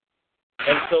contradictory.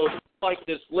 And so, like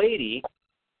this lady,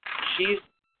 she's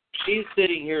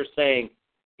sitting here saying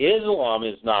Islam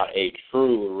is not a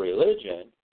true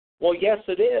religion. Well, yes,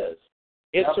 it is.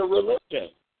 It's a religion,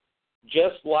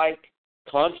 just like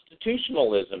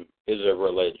constitutionalism is a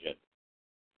religion.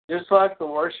 Just like the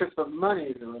worship of money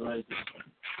is a religion.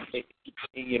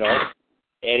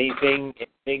 Anything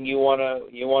you want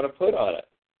to put on it.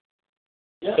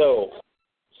 Yeah.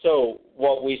 So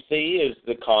what we see is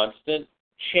the constant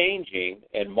changing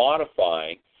and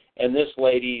modifying, and this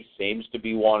lady seems to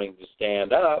be wanting to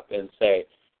stand up and say,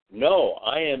 no,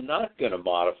 I am not going to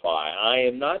modify. I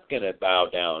am not going to bow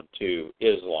down to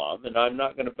Islam, and I'm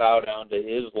not going to bow down to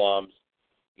Islam's,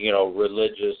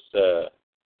 religious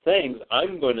things,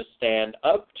 I'm going to stand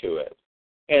up to it.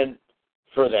 And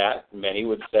for that, many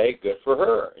would say, good for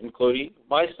her, including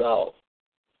myself.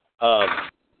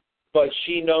 But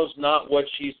she knows not what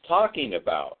she's talking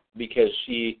about because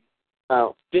she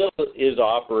still is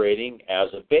operating as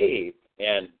a babe,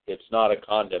 and it's not a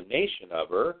condemnation of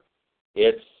her.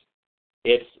 It's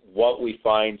what we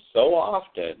find so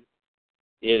often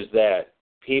is that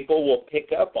people will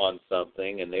pick up on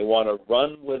something and they want to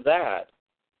run with that.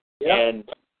 Yep. And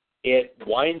it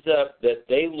winds up that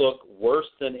they look worse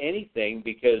than anything,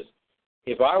 because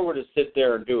if I were to sit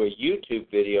there and do a YouTube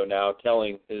video now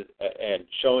telling and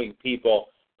showing people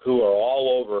who are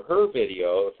all over her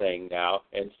video thing now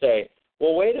and say,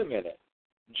 well, wait a minute,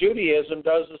 Judaism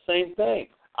does the same thing.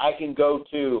 I can go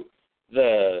to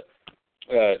the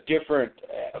different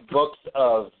books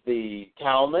of the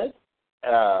Talmud.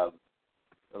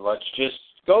 Let's just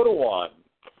go to one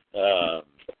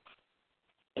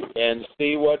and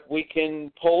see what we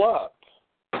can pull up.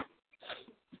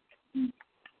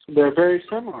 They're very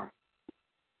similar.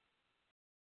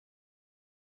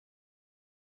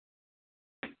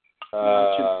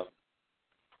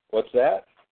 What's that?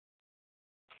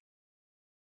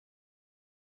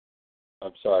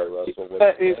 I'm sorry, Russell.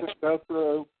 You can go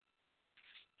through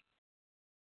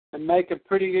and make a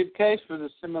pretty good case for the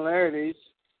similarities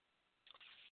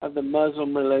of the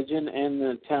Muslim religion and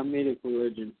the Talmudic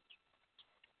religion.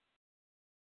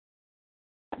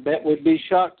 I bet we'd be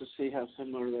shocked to see how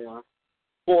similar they are.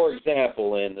 For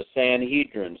example, in the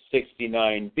Sanhedrin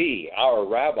 69b, our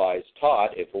rabbis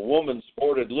taught if a woman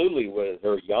sported lewdly with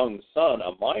her young son,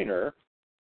 a minor,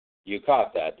 you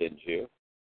caught that, didn't you?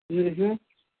 Mm-hmm.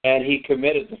 And he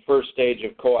committed the first stage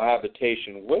of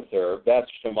cohabitation with her, Beth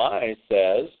Shammai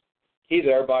says, he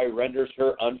thereby renders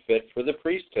her unfit for the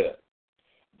priesthood.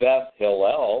 Beth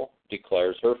Hillel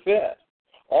declares her fit.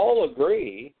 All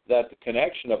agree that the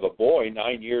connection of a boy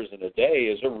 9 years and a day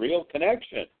is a real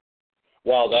connection,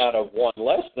 while that of one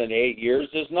less than 8 years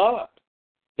is not.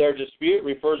 Their dispute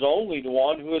refers only to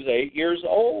one who is 8 years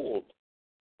old.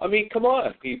 I mean, come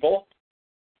on, people.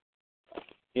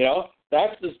 You know,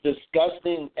 that's as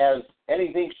disgusting as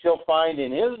anything she'll find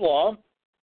in Islam.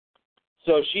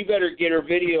 So she better get her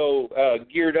video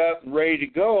geared up and ready to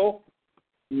go.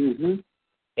 Mm-hmm.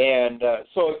 And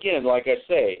so, again, like I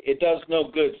say, it does no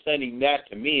good sending that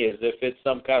to me as if it's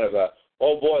some kind of a,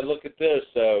 oh, boy, look at this.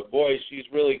 Boy, she's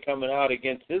really coming out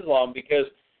against Islam, because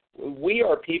we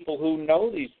are people who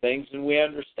know these things and we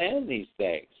understand these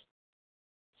things.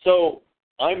 So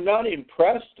I'm not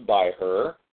impressed by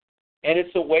her, and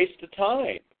it's a waste of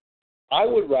time. I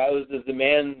would rather that the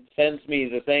man sends me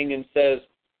the thing and says,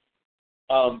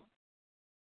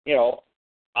 you know,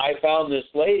 I found this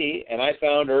lady, and I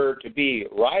found her to be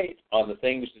right on the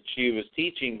things that she was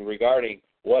teaching regarding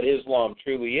what Islam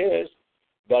truly is,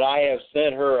 but I have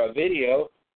sent her a video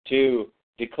to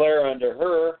declare unto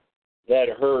her that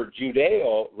her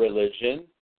Judeo religion,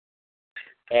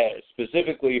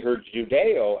 specifically her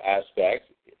Judeo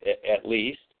aspect, at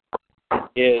least,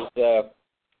 is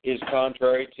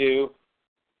contrary to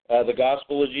the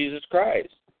gospel of Jesus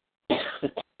Christ.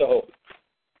 So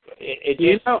it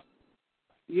just...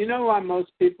 You know why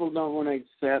most people don't want to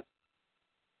accept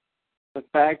the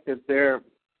fact that they're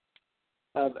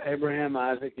of Abraham,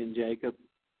 Isaac, and Jacob,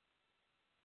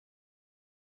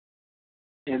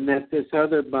 and that this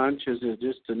other bunch is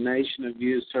just a nation of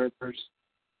usurpers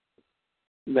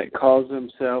that calls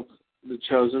themselves the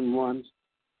chosen ones?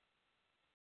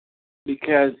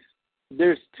 Because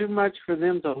there's too much for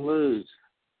them to lose.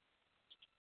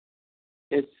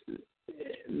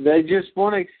 They just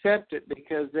won't accept it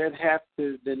because they'd have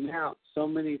to denounce so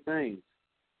many things.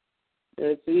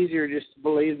 It's easier just to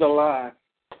believe the lie.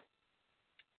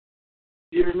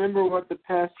 Do you remember what the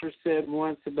pastor said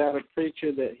once about a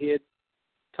preacher that he had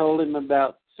told him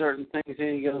about certain things,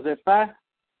 and he goes, if I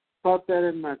taught that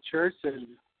in my church, they'd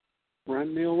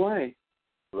run me away.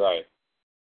 Right.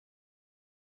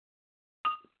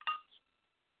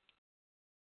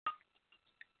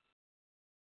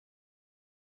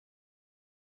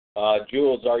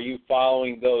 Jules, are you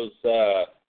following those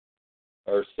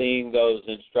or seeing those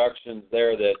instructions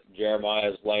there that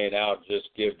Jeremiah is laying out? Just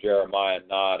give Jeremiah a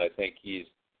nod. I think you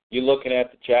looking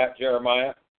at the chat,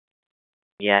 Jeremiah?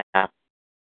 Yeah.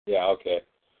 Yeah, okay.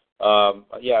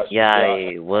 Yeah,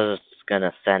 I was going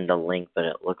to send a link, but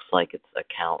it looks like it's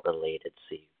account related,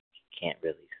 so you can't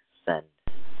really send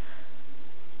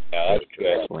a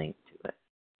link to it.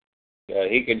 Yeah,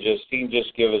 he can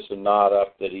just give us a nod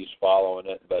up that he's following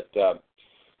it. But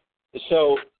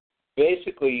so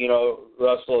basically, you know,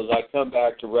 Russell, as I come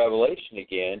back to Revelation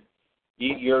again,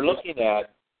 you're looking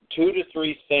at 2 to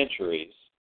 3 centuries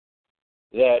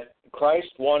that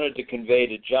Christ wanted to convey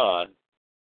to John,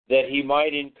 that he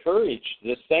might encourage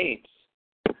the saints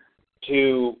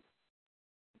to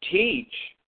teach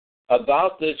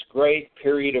about this great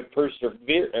period of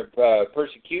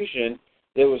persecution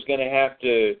that was going to have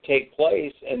to take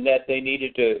place, and that they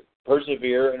needed to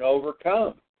persevere and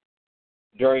overcome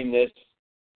during this,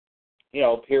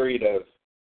 period of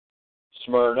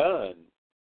Smyrna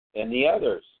and the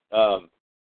others. I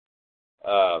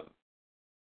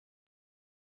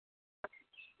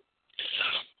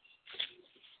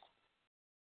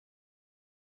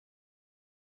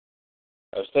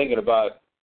was thinking about,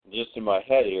 just in my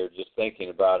head here, thinking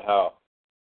about how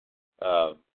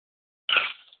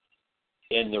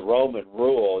in the Roman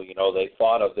rule, they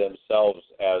thought of themselves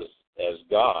as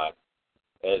God,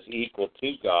 as equal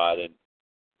to God. And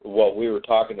what we were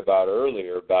talking about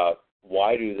earlier about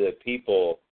why do the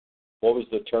people, what was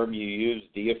the term you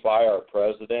used, deify our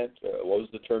president? What was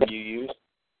the term you used?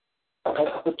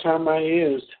 That's the term I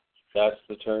used. That's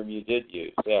the term you did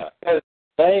use, yeah.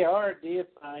 They are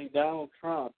deifying Donald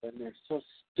Trump, and they're so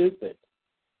stupid.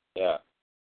 Yeah.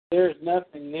 There's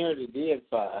nothing there to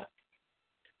deify.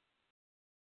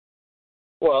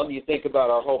 Well, you think about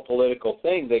our whole political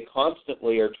thing, they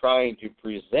constantly are trying to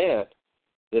present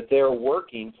that they're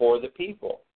working for the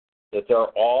people, that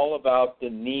they're all about the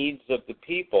needs of the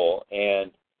people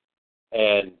and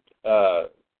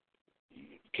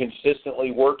consistently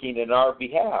working in our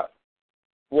behalf.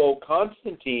 Well,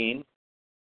 Constantine,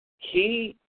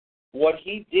 what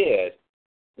he did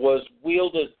was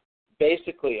wielded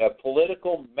basically a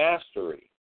political mastery.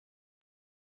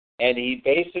 And he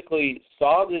basically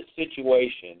saw this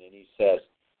situation and he says,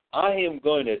 I'm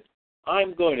going to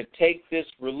take this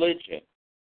religion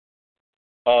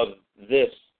of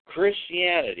this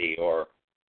Christianity, or,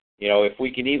 if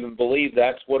we can even believe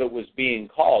that's what it was being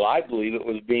called. I believe it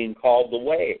was being called the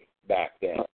way back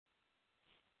then.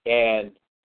 And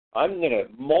I'm going to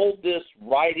mold this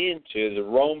right into the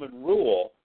Roman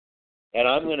rule, and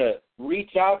I'm going to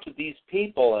reach out to these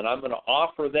people, and I'm going to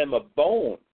offer them a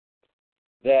bone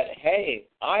that, hey,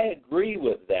 I agree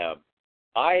with them.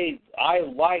 I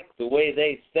like the way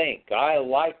they think. I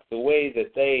like the way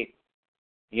that they,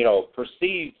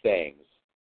 perceive things.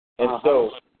 And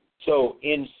so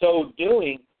in so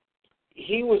doing,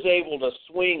 he was able to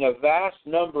swing a vast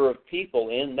number of people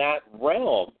in that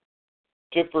realm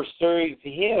to perceive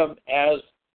him as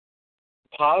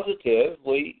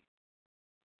positively,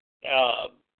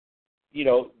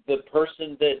 the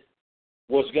person that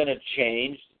was going to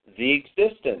change the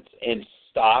existence and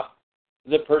stop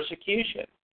the persecution.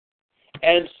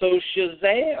 And so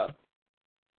Shazam,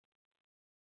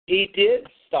 he did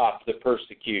stop the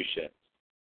persecution.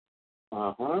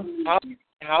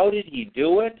 How did he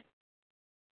do it?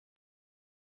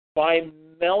 By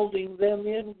melding them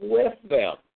in with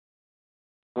them.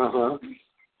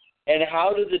 And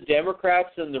how do the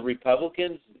Democrats and the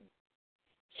Republicans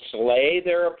slay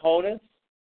their opponents?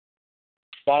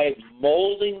 By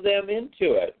molding them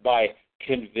into it, by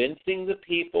convincing the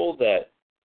people that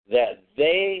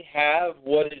they have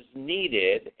what is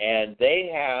needed and they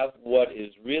have what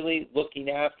is really looking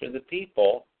after the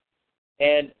people.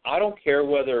 And I don't care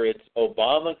whether it's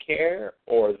Obamacare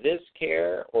or this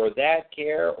care or that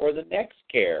care or the next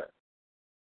care.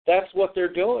 That's what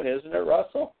they're doing, isn't it,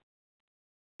 Russell?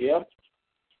 Yep.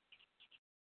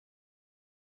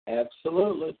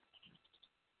 Absolutely.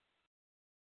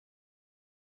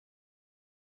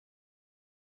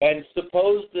 And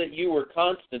suppose that you were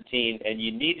Constantine and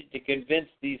you needed to convince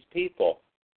these people.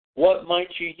 What might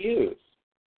you use?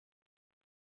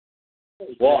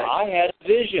 Well, I had a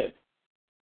vision.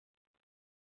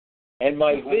 And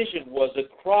my vision was a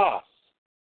cross.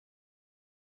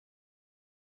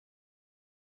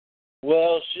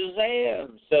 Well,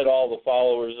 Shazam, said all the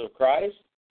followers of Christ.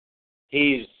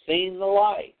 He's seen the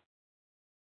light.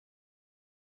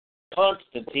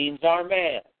 Constantine's our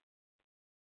man.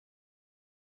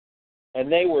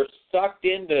 And they were sucked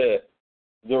into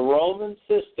the Roman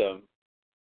system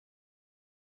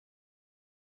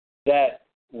that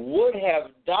would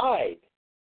have died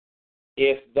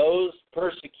if those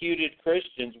persecuted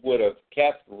Christians would have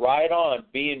kept right on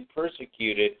being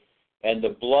persecuted, and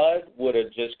the blood would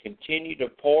have just continued to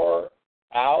pour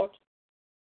out,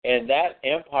 and that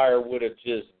empire would have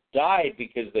just died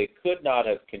because they could not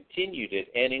have continued it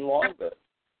any longer.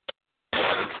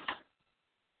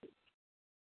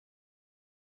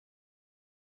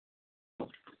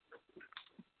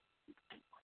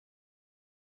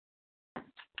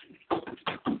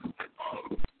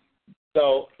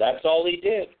 So that's all he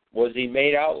did, was he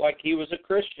made out like he was a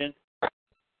Christian.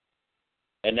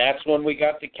 And that's when we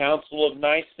got the Council of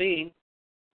Nicene.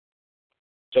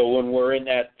 So when we're in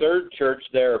that third church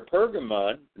there at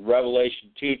Pergamon,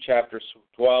 Revelation 2, chapters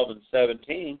 12 and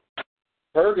 17,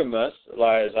 Pergamus,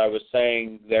 as I was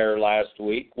saying there last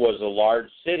week, was a large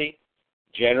city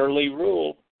generally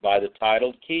ruled by the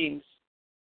titled kings.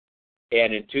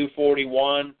 And in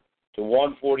 241 to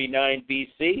 149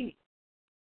 BC,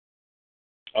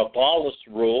 Apollos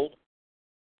ruled.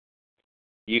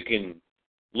 You can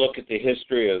look at the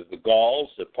history of the Gauls,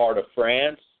 a part of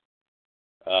France.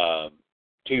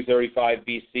 235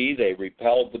 BC, they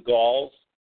repelled the Gauls.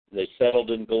 They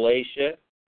settled in Galatia.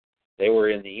 They were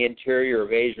in the interior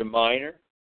of Asia Minor.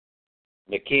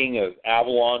 The king of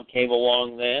Avalon came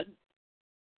along then.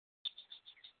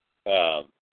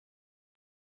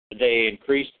 They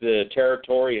increased the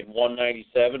territory in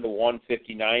 197 to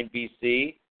 159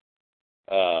 BC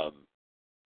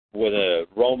with a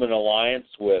Roman alliance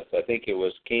with, I think it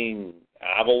was King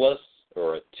Avalus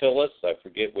or Attilus. I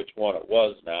forget which one it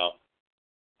was now.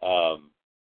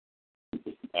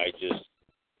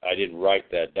 I didn't write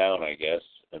that down, I guess,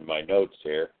 in my notes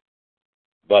here.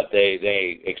 But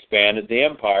they expanded the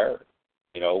empire,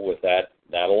 with that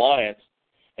alliance.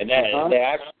 And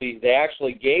that they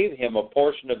actually gave him a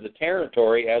portion of the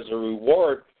territory as a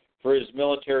reward for his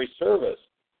military service.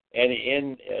 And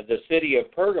in the city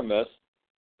of Pergamus,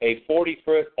 a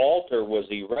 40-foot altar was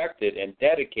erected and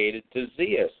dedicated to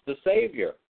Zeus, the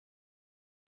Savior.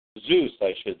 Zeus,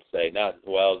 I should say,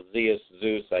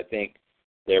 Zeus, I think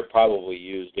they're probably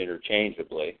used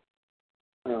interchangeably.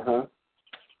 Uh-huh.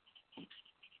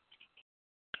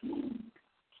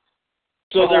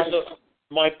 So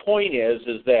my point is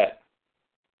that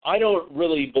I don't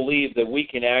really believe that we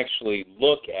can actually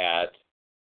look at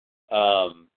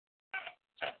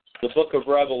the book of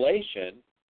Revelation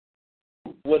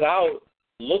without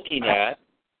looking at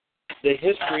the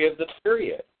history of the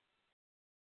period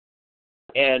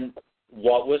and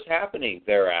what was happening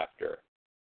thereafter.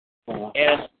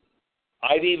 And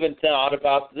I've even thought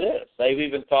about this.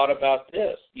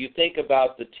 You think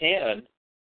about the 10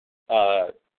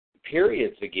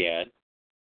 periods again,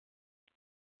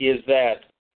 is that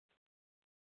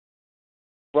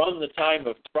from the time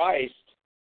of Christ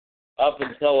up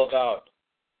until about,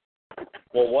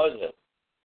 what was it,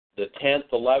 the 10th,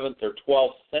 11th, or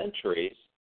 12th centuries,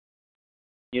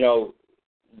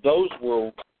 those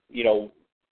were,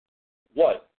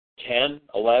 10,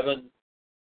 11,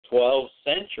 12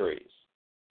 centuries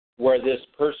where this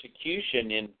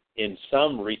persecution in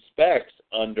some respects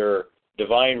under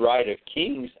divine right of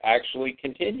kings actually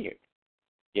continued.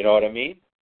 You know what I mean?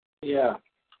 Yeah.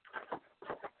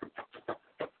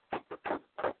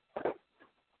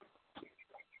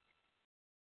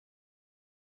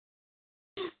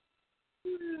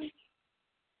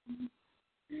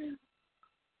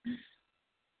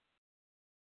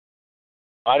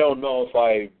 I don't know if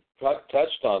I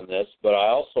touched on this, but I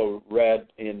also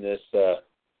read in this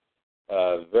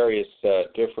various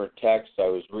different texts I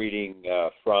was reading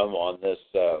from on this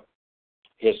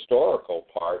historical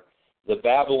part, the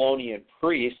Babylonian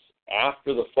priests,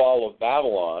 after the fall of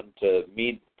Babylon to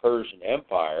meet the Persian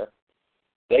Empire,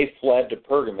 they fled to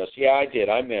Pergamus. Yeah, I did.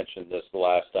 I mentioned this the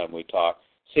last time we talked.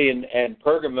 See, and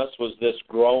Pergamus was this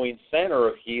growing center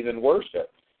of heathen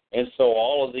worship. And so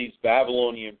all of these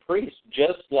Babylonian priests,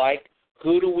 just like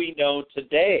who do we know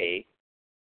today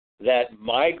that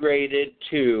migrated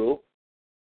to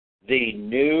the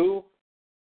new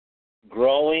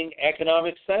growing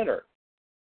economic center?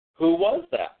 Who was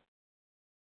that?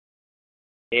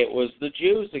 It was the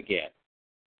Jews again.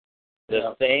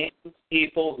 The same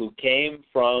people who came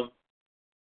from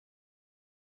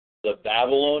the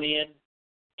Babylonian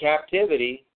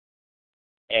captivity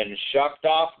and shucked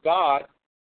off God.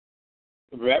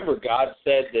 Remember, God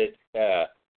said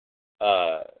that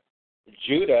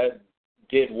Judah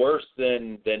did worse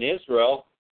than Israel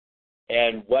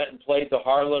and went and played the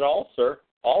harlot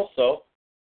also,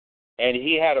 and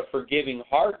he had a forgiving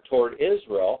heart toward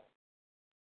Israel,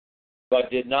 but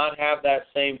did not have that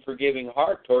same forgiving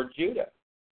heart toward Judah.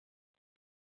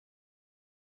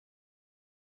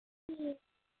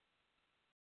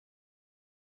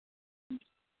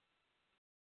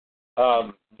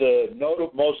 The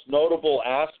most notable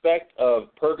aspect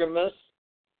of Pergamus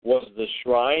was the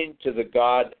shrine to the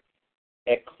god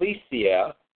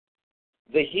Ecclesia,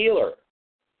 the healer,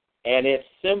 and its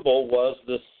symbol was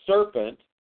the serpent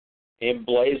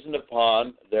emblazoned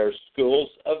upon their schools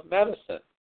of medicine.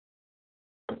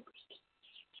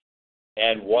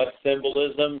 And what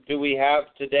symbolism do we have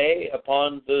today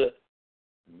upon the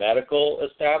medical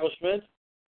establishment?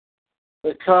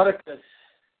 The codicus.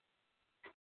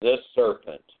 The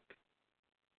serpent.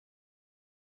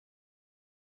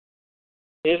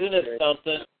 Isn't it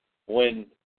something when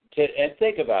And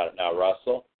think about it now,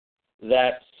 Russell.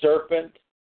 That serpent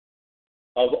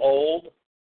of old,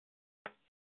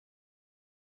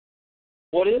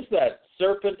 what is that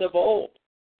serpent of old?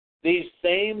 These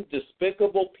same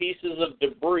despicable pieces of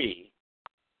debris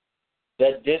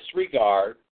that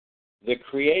disregard the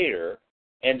Creator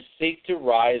and seek to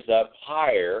rise up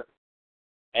higher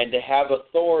and to have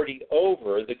authority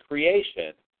over the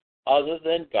creation, other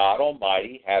than God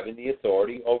Almighty having the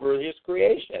authority over His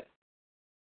creation.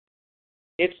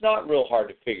 It's not real hard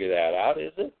to figure that out,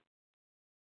 is it?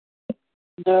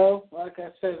 No, like I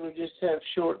said, we just have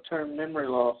short-term memory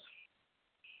loss.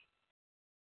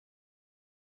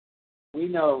 We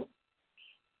know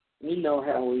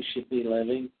how we should be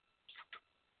living.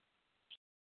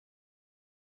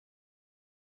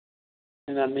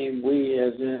 And I mean we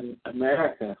as in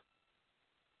America.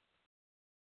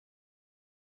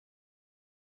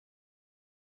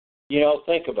 You know,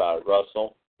 think about it,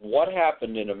 Russell. What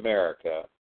happened in America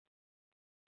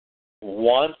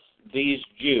once these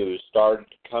Jews started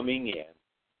coming in?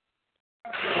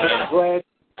 I'm glad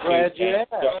you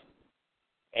asked.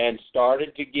 And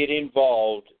started to get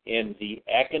involved in the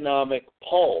economic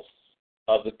pulse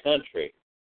of the country.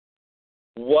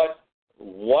 What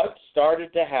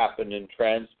started to happen and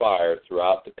transpire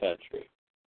throughout the country?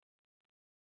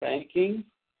 Banking,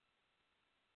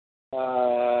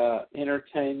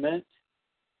 entertainment,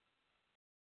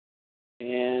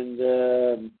 and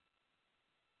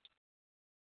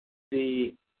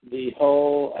the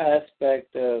whole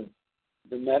aspect of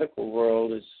the medical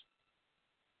world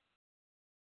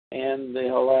and the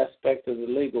whole aspect of the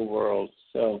legal world.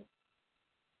 So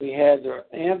we had the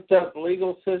amped up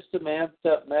legal system, amped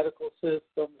up medical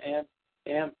system, and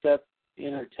amped up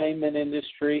entertainment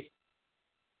industry,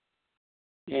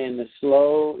 and the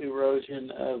slow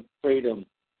erosion of freedom.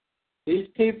 These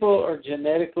people are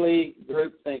genetically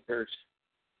group thinkers.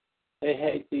 They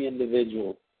hate the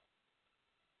individual.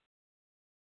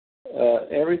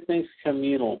 Everything's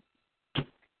communal.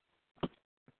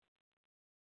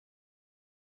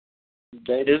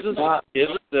 Isn't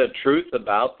the truth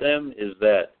about them is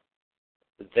that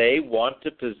they want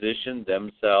to position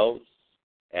themselves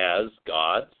as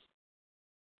gods?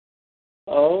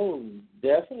 Oh,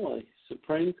 definitely.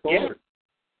 Supreme Court.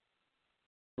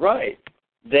 Yeah. Right.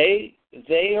 They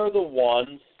are the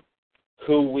ones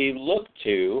who we look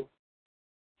to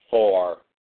for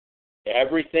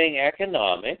everything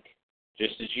economic.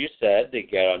 Just as you said, they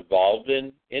get involved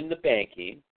in the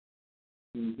banking.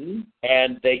 Mm-hmm.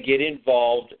 And they get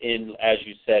involved in, as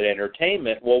you said,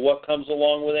 entertainment. Well, what comes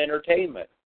along with entertainment?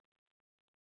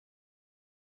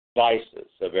 Vices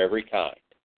of every kind.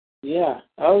 Yeah.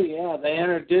 Oh, yeah. They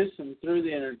introduce them through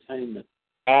the entertainment.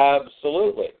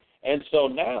 Absolutely. And so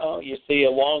now, you see,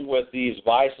 along with these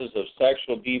vices of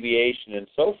sexual deviation and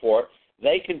so forth,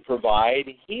 they can provide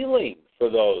healing for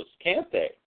those, can't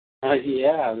they?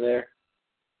 Yeah,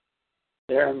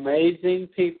 they're amazing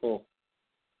people.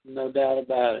 No doubt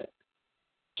about it.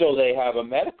 So they have a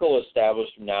medical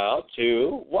establishment now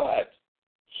to what?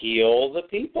 Heal the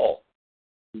people.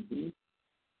 Mm-hmm.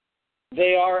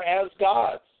 They are as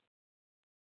gods.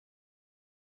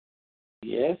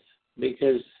 Yes,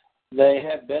 because they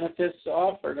have benefits to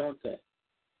offer, don't they?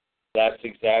 That's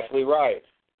exactly right.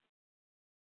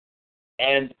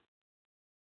 And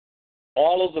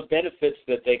all of the benefits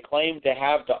that they claim to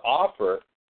have to offer,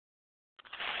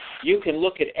 you can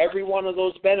look at every one of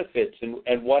those benefits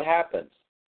and what happens.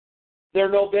 There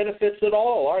are no benefits at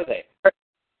all, are they?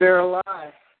 They're a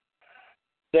lie.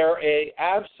 They're an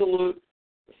absolute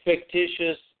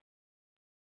fictitious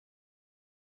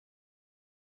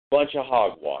bunch of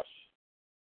hogwash.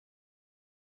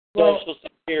 Social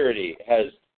Security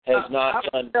has not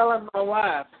done. I'm telling my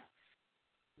wife,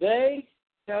 they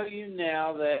tell you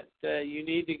now that you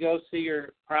need to go see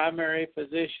your primary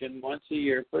physician once a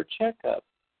year for a checkup.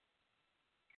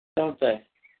 Don't they?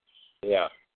 Yeah.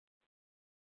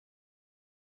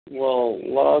 Well,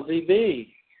 lousy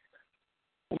be.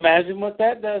 Imagine what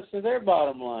that does to their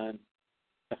bottom line.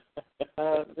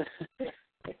 The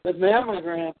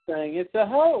mammogram thing, it's a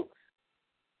hoax.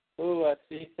 Ooh, I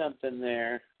see something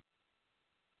there.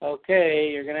 Okay,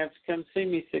 you're going to have to come see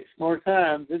me 6 more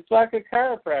times. It's like a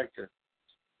chiropractor.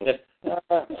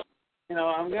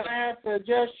 I'm going to have to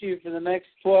adjust you for the next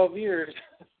 12 years.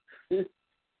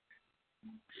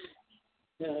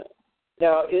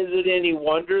 Now, is it any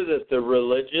wonder that the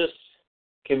religious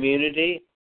community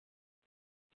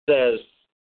says,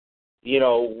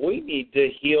 we need to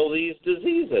heal these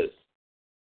diseases?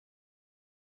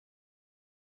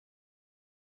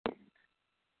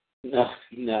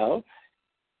 No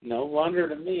wonder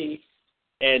to me.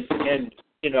 And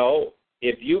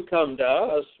if you come to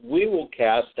us, we will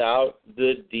cast out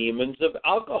the demons of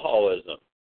alcoholism.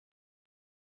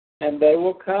 And they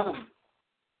will come.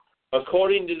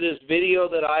 According to this video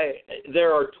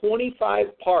there are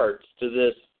 25 parts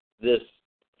to this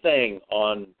thing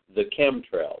on the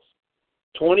chemtrails.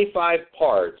 25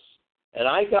 parts, and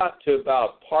I got to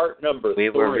about part number 3.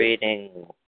 We were reading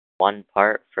one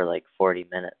part for like 40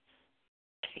 minutes.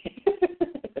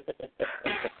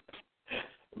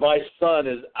 My son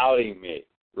is outing me,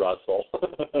 Russell.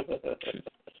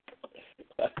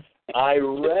 I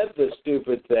read the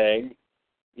stupid thing.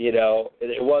 You know,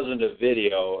 it wasn't a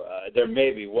video. There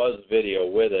maybe was video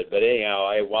with it, but anyhow,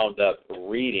 I wound up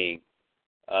reading.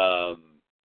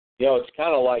 You know, it's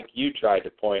kind of like you tried to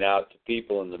point out to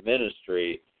people in the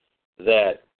ministry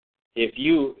that if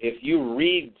you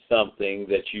read something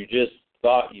that you just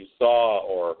thought you saw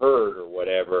or heard or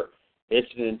whatever,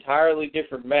 it's an entirely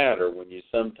different matter when you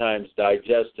sometimes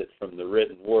digest it from the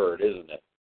written word, isn't it?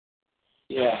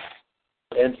 Yeah.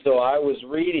 And so I was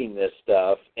reading this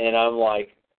stuff, and I'm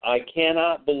like, I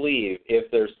cannot believe if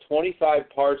there's 25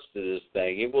 parts to this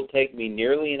thing, it will take me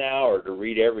nearly an hour to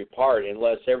read every part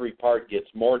unless every part gets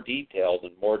more detailed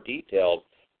and more detailed.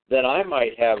 Then I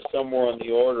might have somewhere on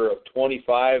the order of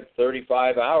 25,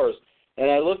 35 hours.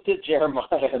 And I looked at Jeremiah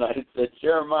and I said,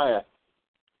 Jeremiah,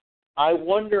 I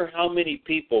wonder how many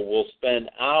people will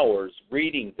spend hours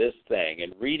reading this thing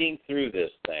and reading through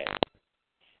this thing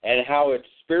and how it's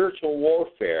spiritual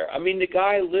warfare. I mean, the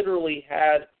guy literally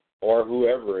had, or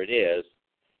whoever it is,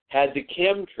 had the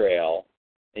chemtrail,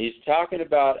 and he's talking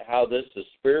about how this is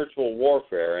spiritual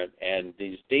warfare and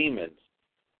these demons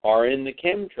are in the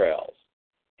chemtrails.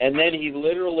 And then he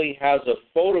literally has a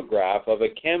photograph of a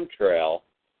chemtrail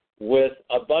with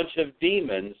a bunch of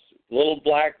demons, little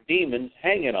black demons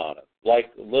hanging on it,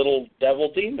 like little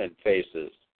devil demon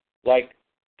faces, like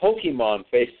Pokemon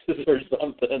faces or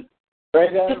something.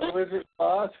 Right out of Wizard of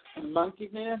Oz, Monkey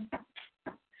Man?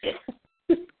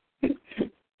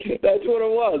 That's what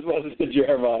it was, wasn't it,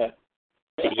 Jeremiah?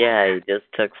 Yeah, he just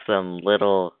took some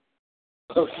little...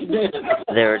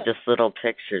 There were just little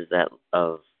pictures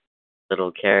of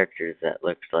little characters that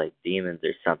looked like demons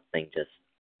or something just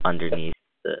underneath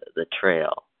the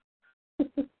trail.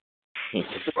 He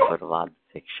just put a lot of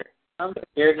the picture. I'm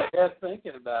scared to death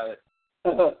thinking about it.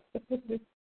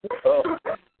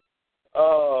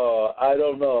 Oh, I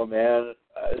don't know, man.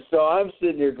 So I'm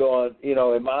sitting here going, you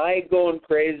know, am I going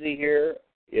crazy here?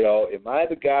 You know, am I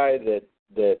the guy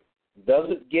that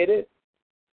doesn't get it?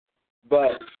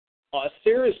 But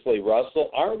seriously, Russell,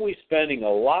 aren't we spending a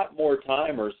lot more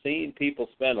time or seeing people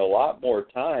spend a lot more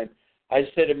time? I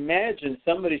said, imagine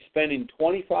somebody spending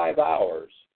 25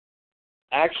 hours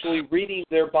actually reading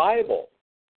their Bible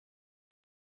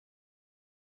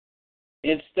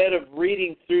instead of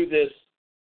reading through this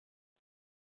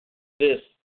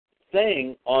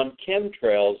thing on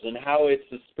chemtrails and how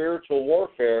it's a spiritual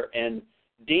warfare and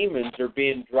demons are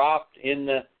being dropped in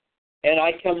the... And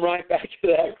I come right back to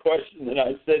that question that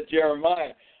I said,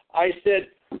 Jeremiah. I said,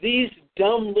 these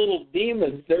dumb little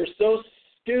demons, they're so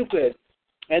stupid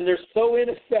and they're so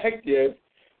ineffective,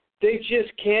 they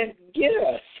just can't get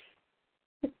us.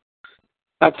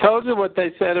 I told you what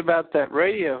they said about that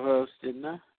radio host, didn't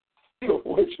I?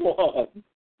 Which one?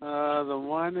 The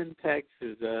one in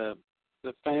Texas, the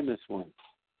famous one.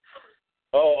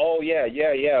 Oh, yeah.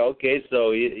 Okay,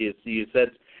 so you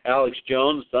said Alex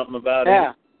Jones, something about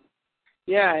it?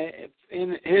 Yeah,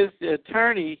 in his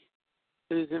attorney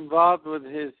who's involved with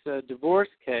his divorce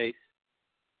case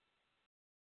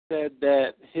said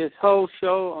that his whole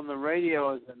show on the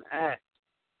radio is an act.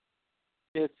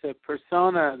 It's a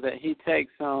persona that he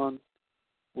takes on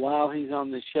while he's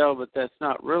on the show, but that's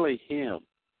not really him.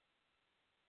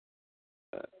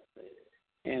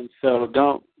 And so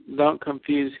don't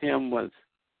confuse him with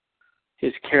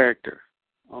his character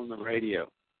on the radio.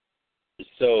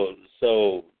 So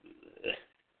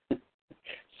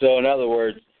in other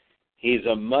words, he's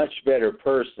a much better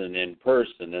person in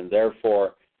person, and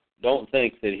therefore don't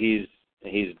think that he's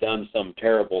done some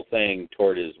terrible thing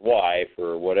toward his wife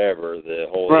or whatever the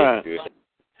whole issue.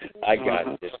 I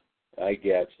got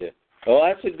you. Well,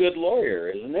 that's a good lawyer,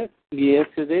 isn't it? Yes,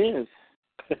 it is.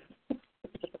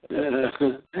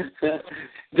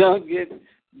 Don't get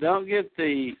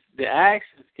the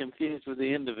actions confused with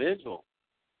the individual.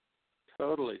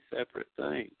 Totally separate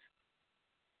things.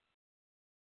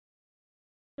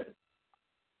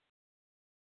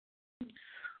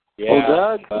 Yeah.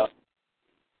 Well, Doug,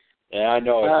 yeah, I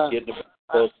know it's getting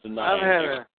close to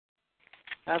 9.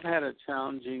 I've had a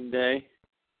challenging day,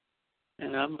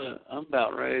 and I'm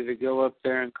about ready to go up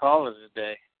there and call it a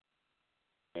day.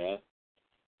 Yeah.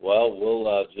 Well,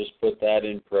 we'll just put that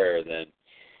in prayer then.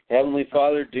 Heavenly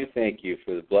Father, do thank you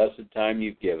for the blessed time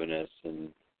you've given us. And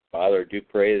Father, I do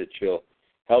pray that you'll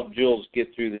help Jules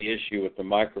get through the issue with the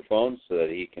microphone so that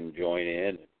he can join in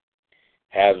and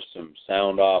have some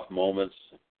sound-off moments.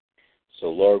 So,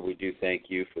 Lord, we do thank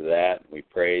you for that. We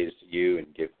praise you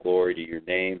and give glory to your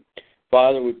name.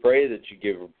 Father, we pray that you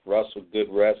give Russell good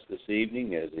rest this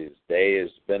evening as his day has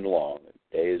been long, his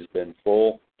day has been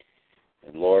full.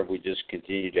 And, Lord, we just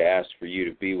continue to ask for you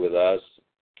to be with us.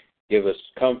 Give us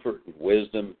comfort and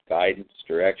wisdom, guidance,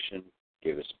 direction.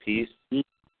 Give us peace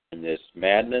in this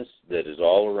madness that is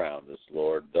all around us,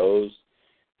 Lord. Those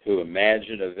who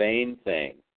imagine a vain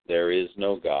thing, there is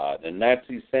no God. And that's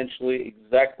essentially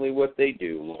exactly what they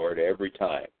do, Lord, every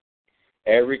time.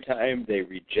 Every time they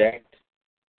reject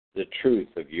the truth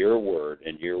of your word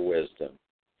and your wisdom,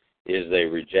 is they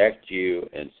reject you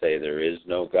and say there is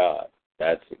no God.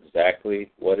 That's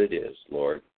exactly what it is,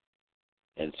 Lord.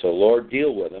 And so, Lord,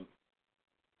 deal with them.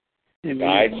 Amen.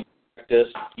 Guide us,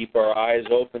 keep our eyes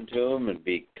open to them, and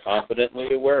be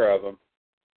confidently aware of them.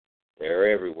 They're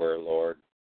everywhere, Lord.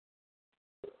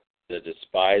 The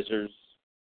despisers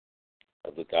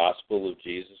of the gospel of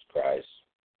Jesus Christ.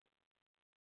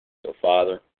 So,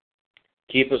 Father,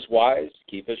 keep us wise,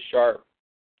 keep us sharp.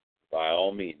 By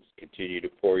all means, continue to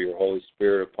pour your Holy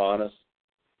Spirit upon us.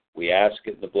 We ask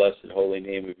it in the blessed holy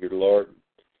name of your Lord,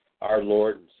 our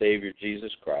Lord and Savior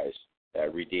Jesus Christ,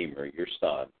 that Redeemer, your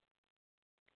Son,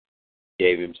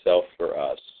 gave himself for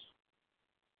us,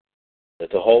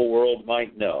 that the whole world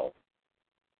might know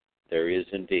there is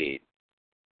indeed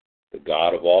the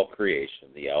God of all creation,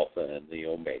 the Alpha and the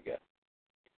Omega.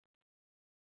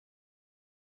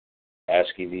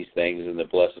 Asking these things in the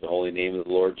blessed holy name of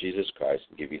the Lord Jesus Christ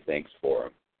and give you thanks for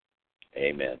him.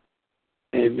 Amen.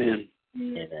 Amen.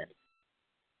 Amen.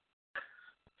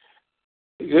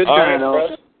 Good All night, right, all.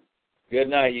 brother. Good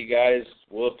night, you guys.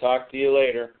 We'll talk to you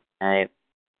later. All right.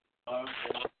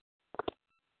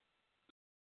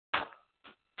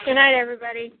 Good night,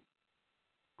 everybody.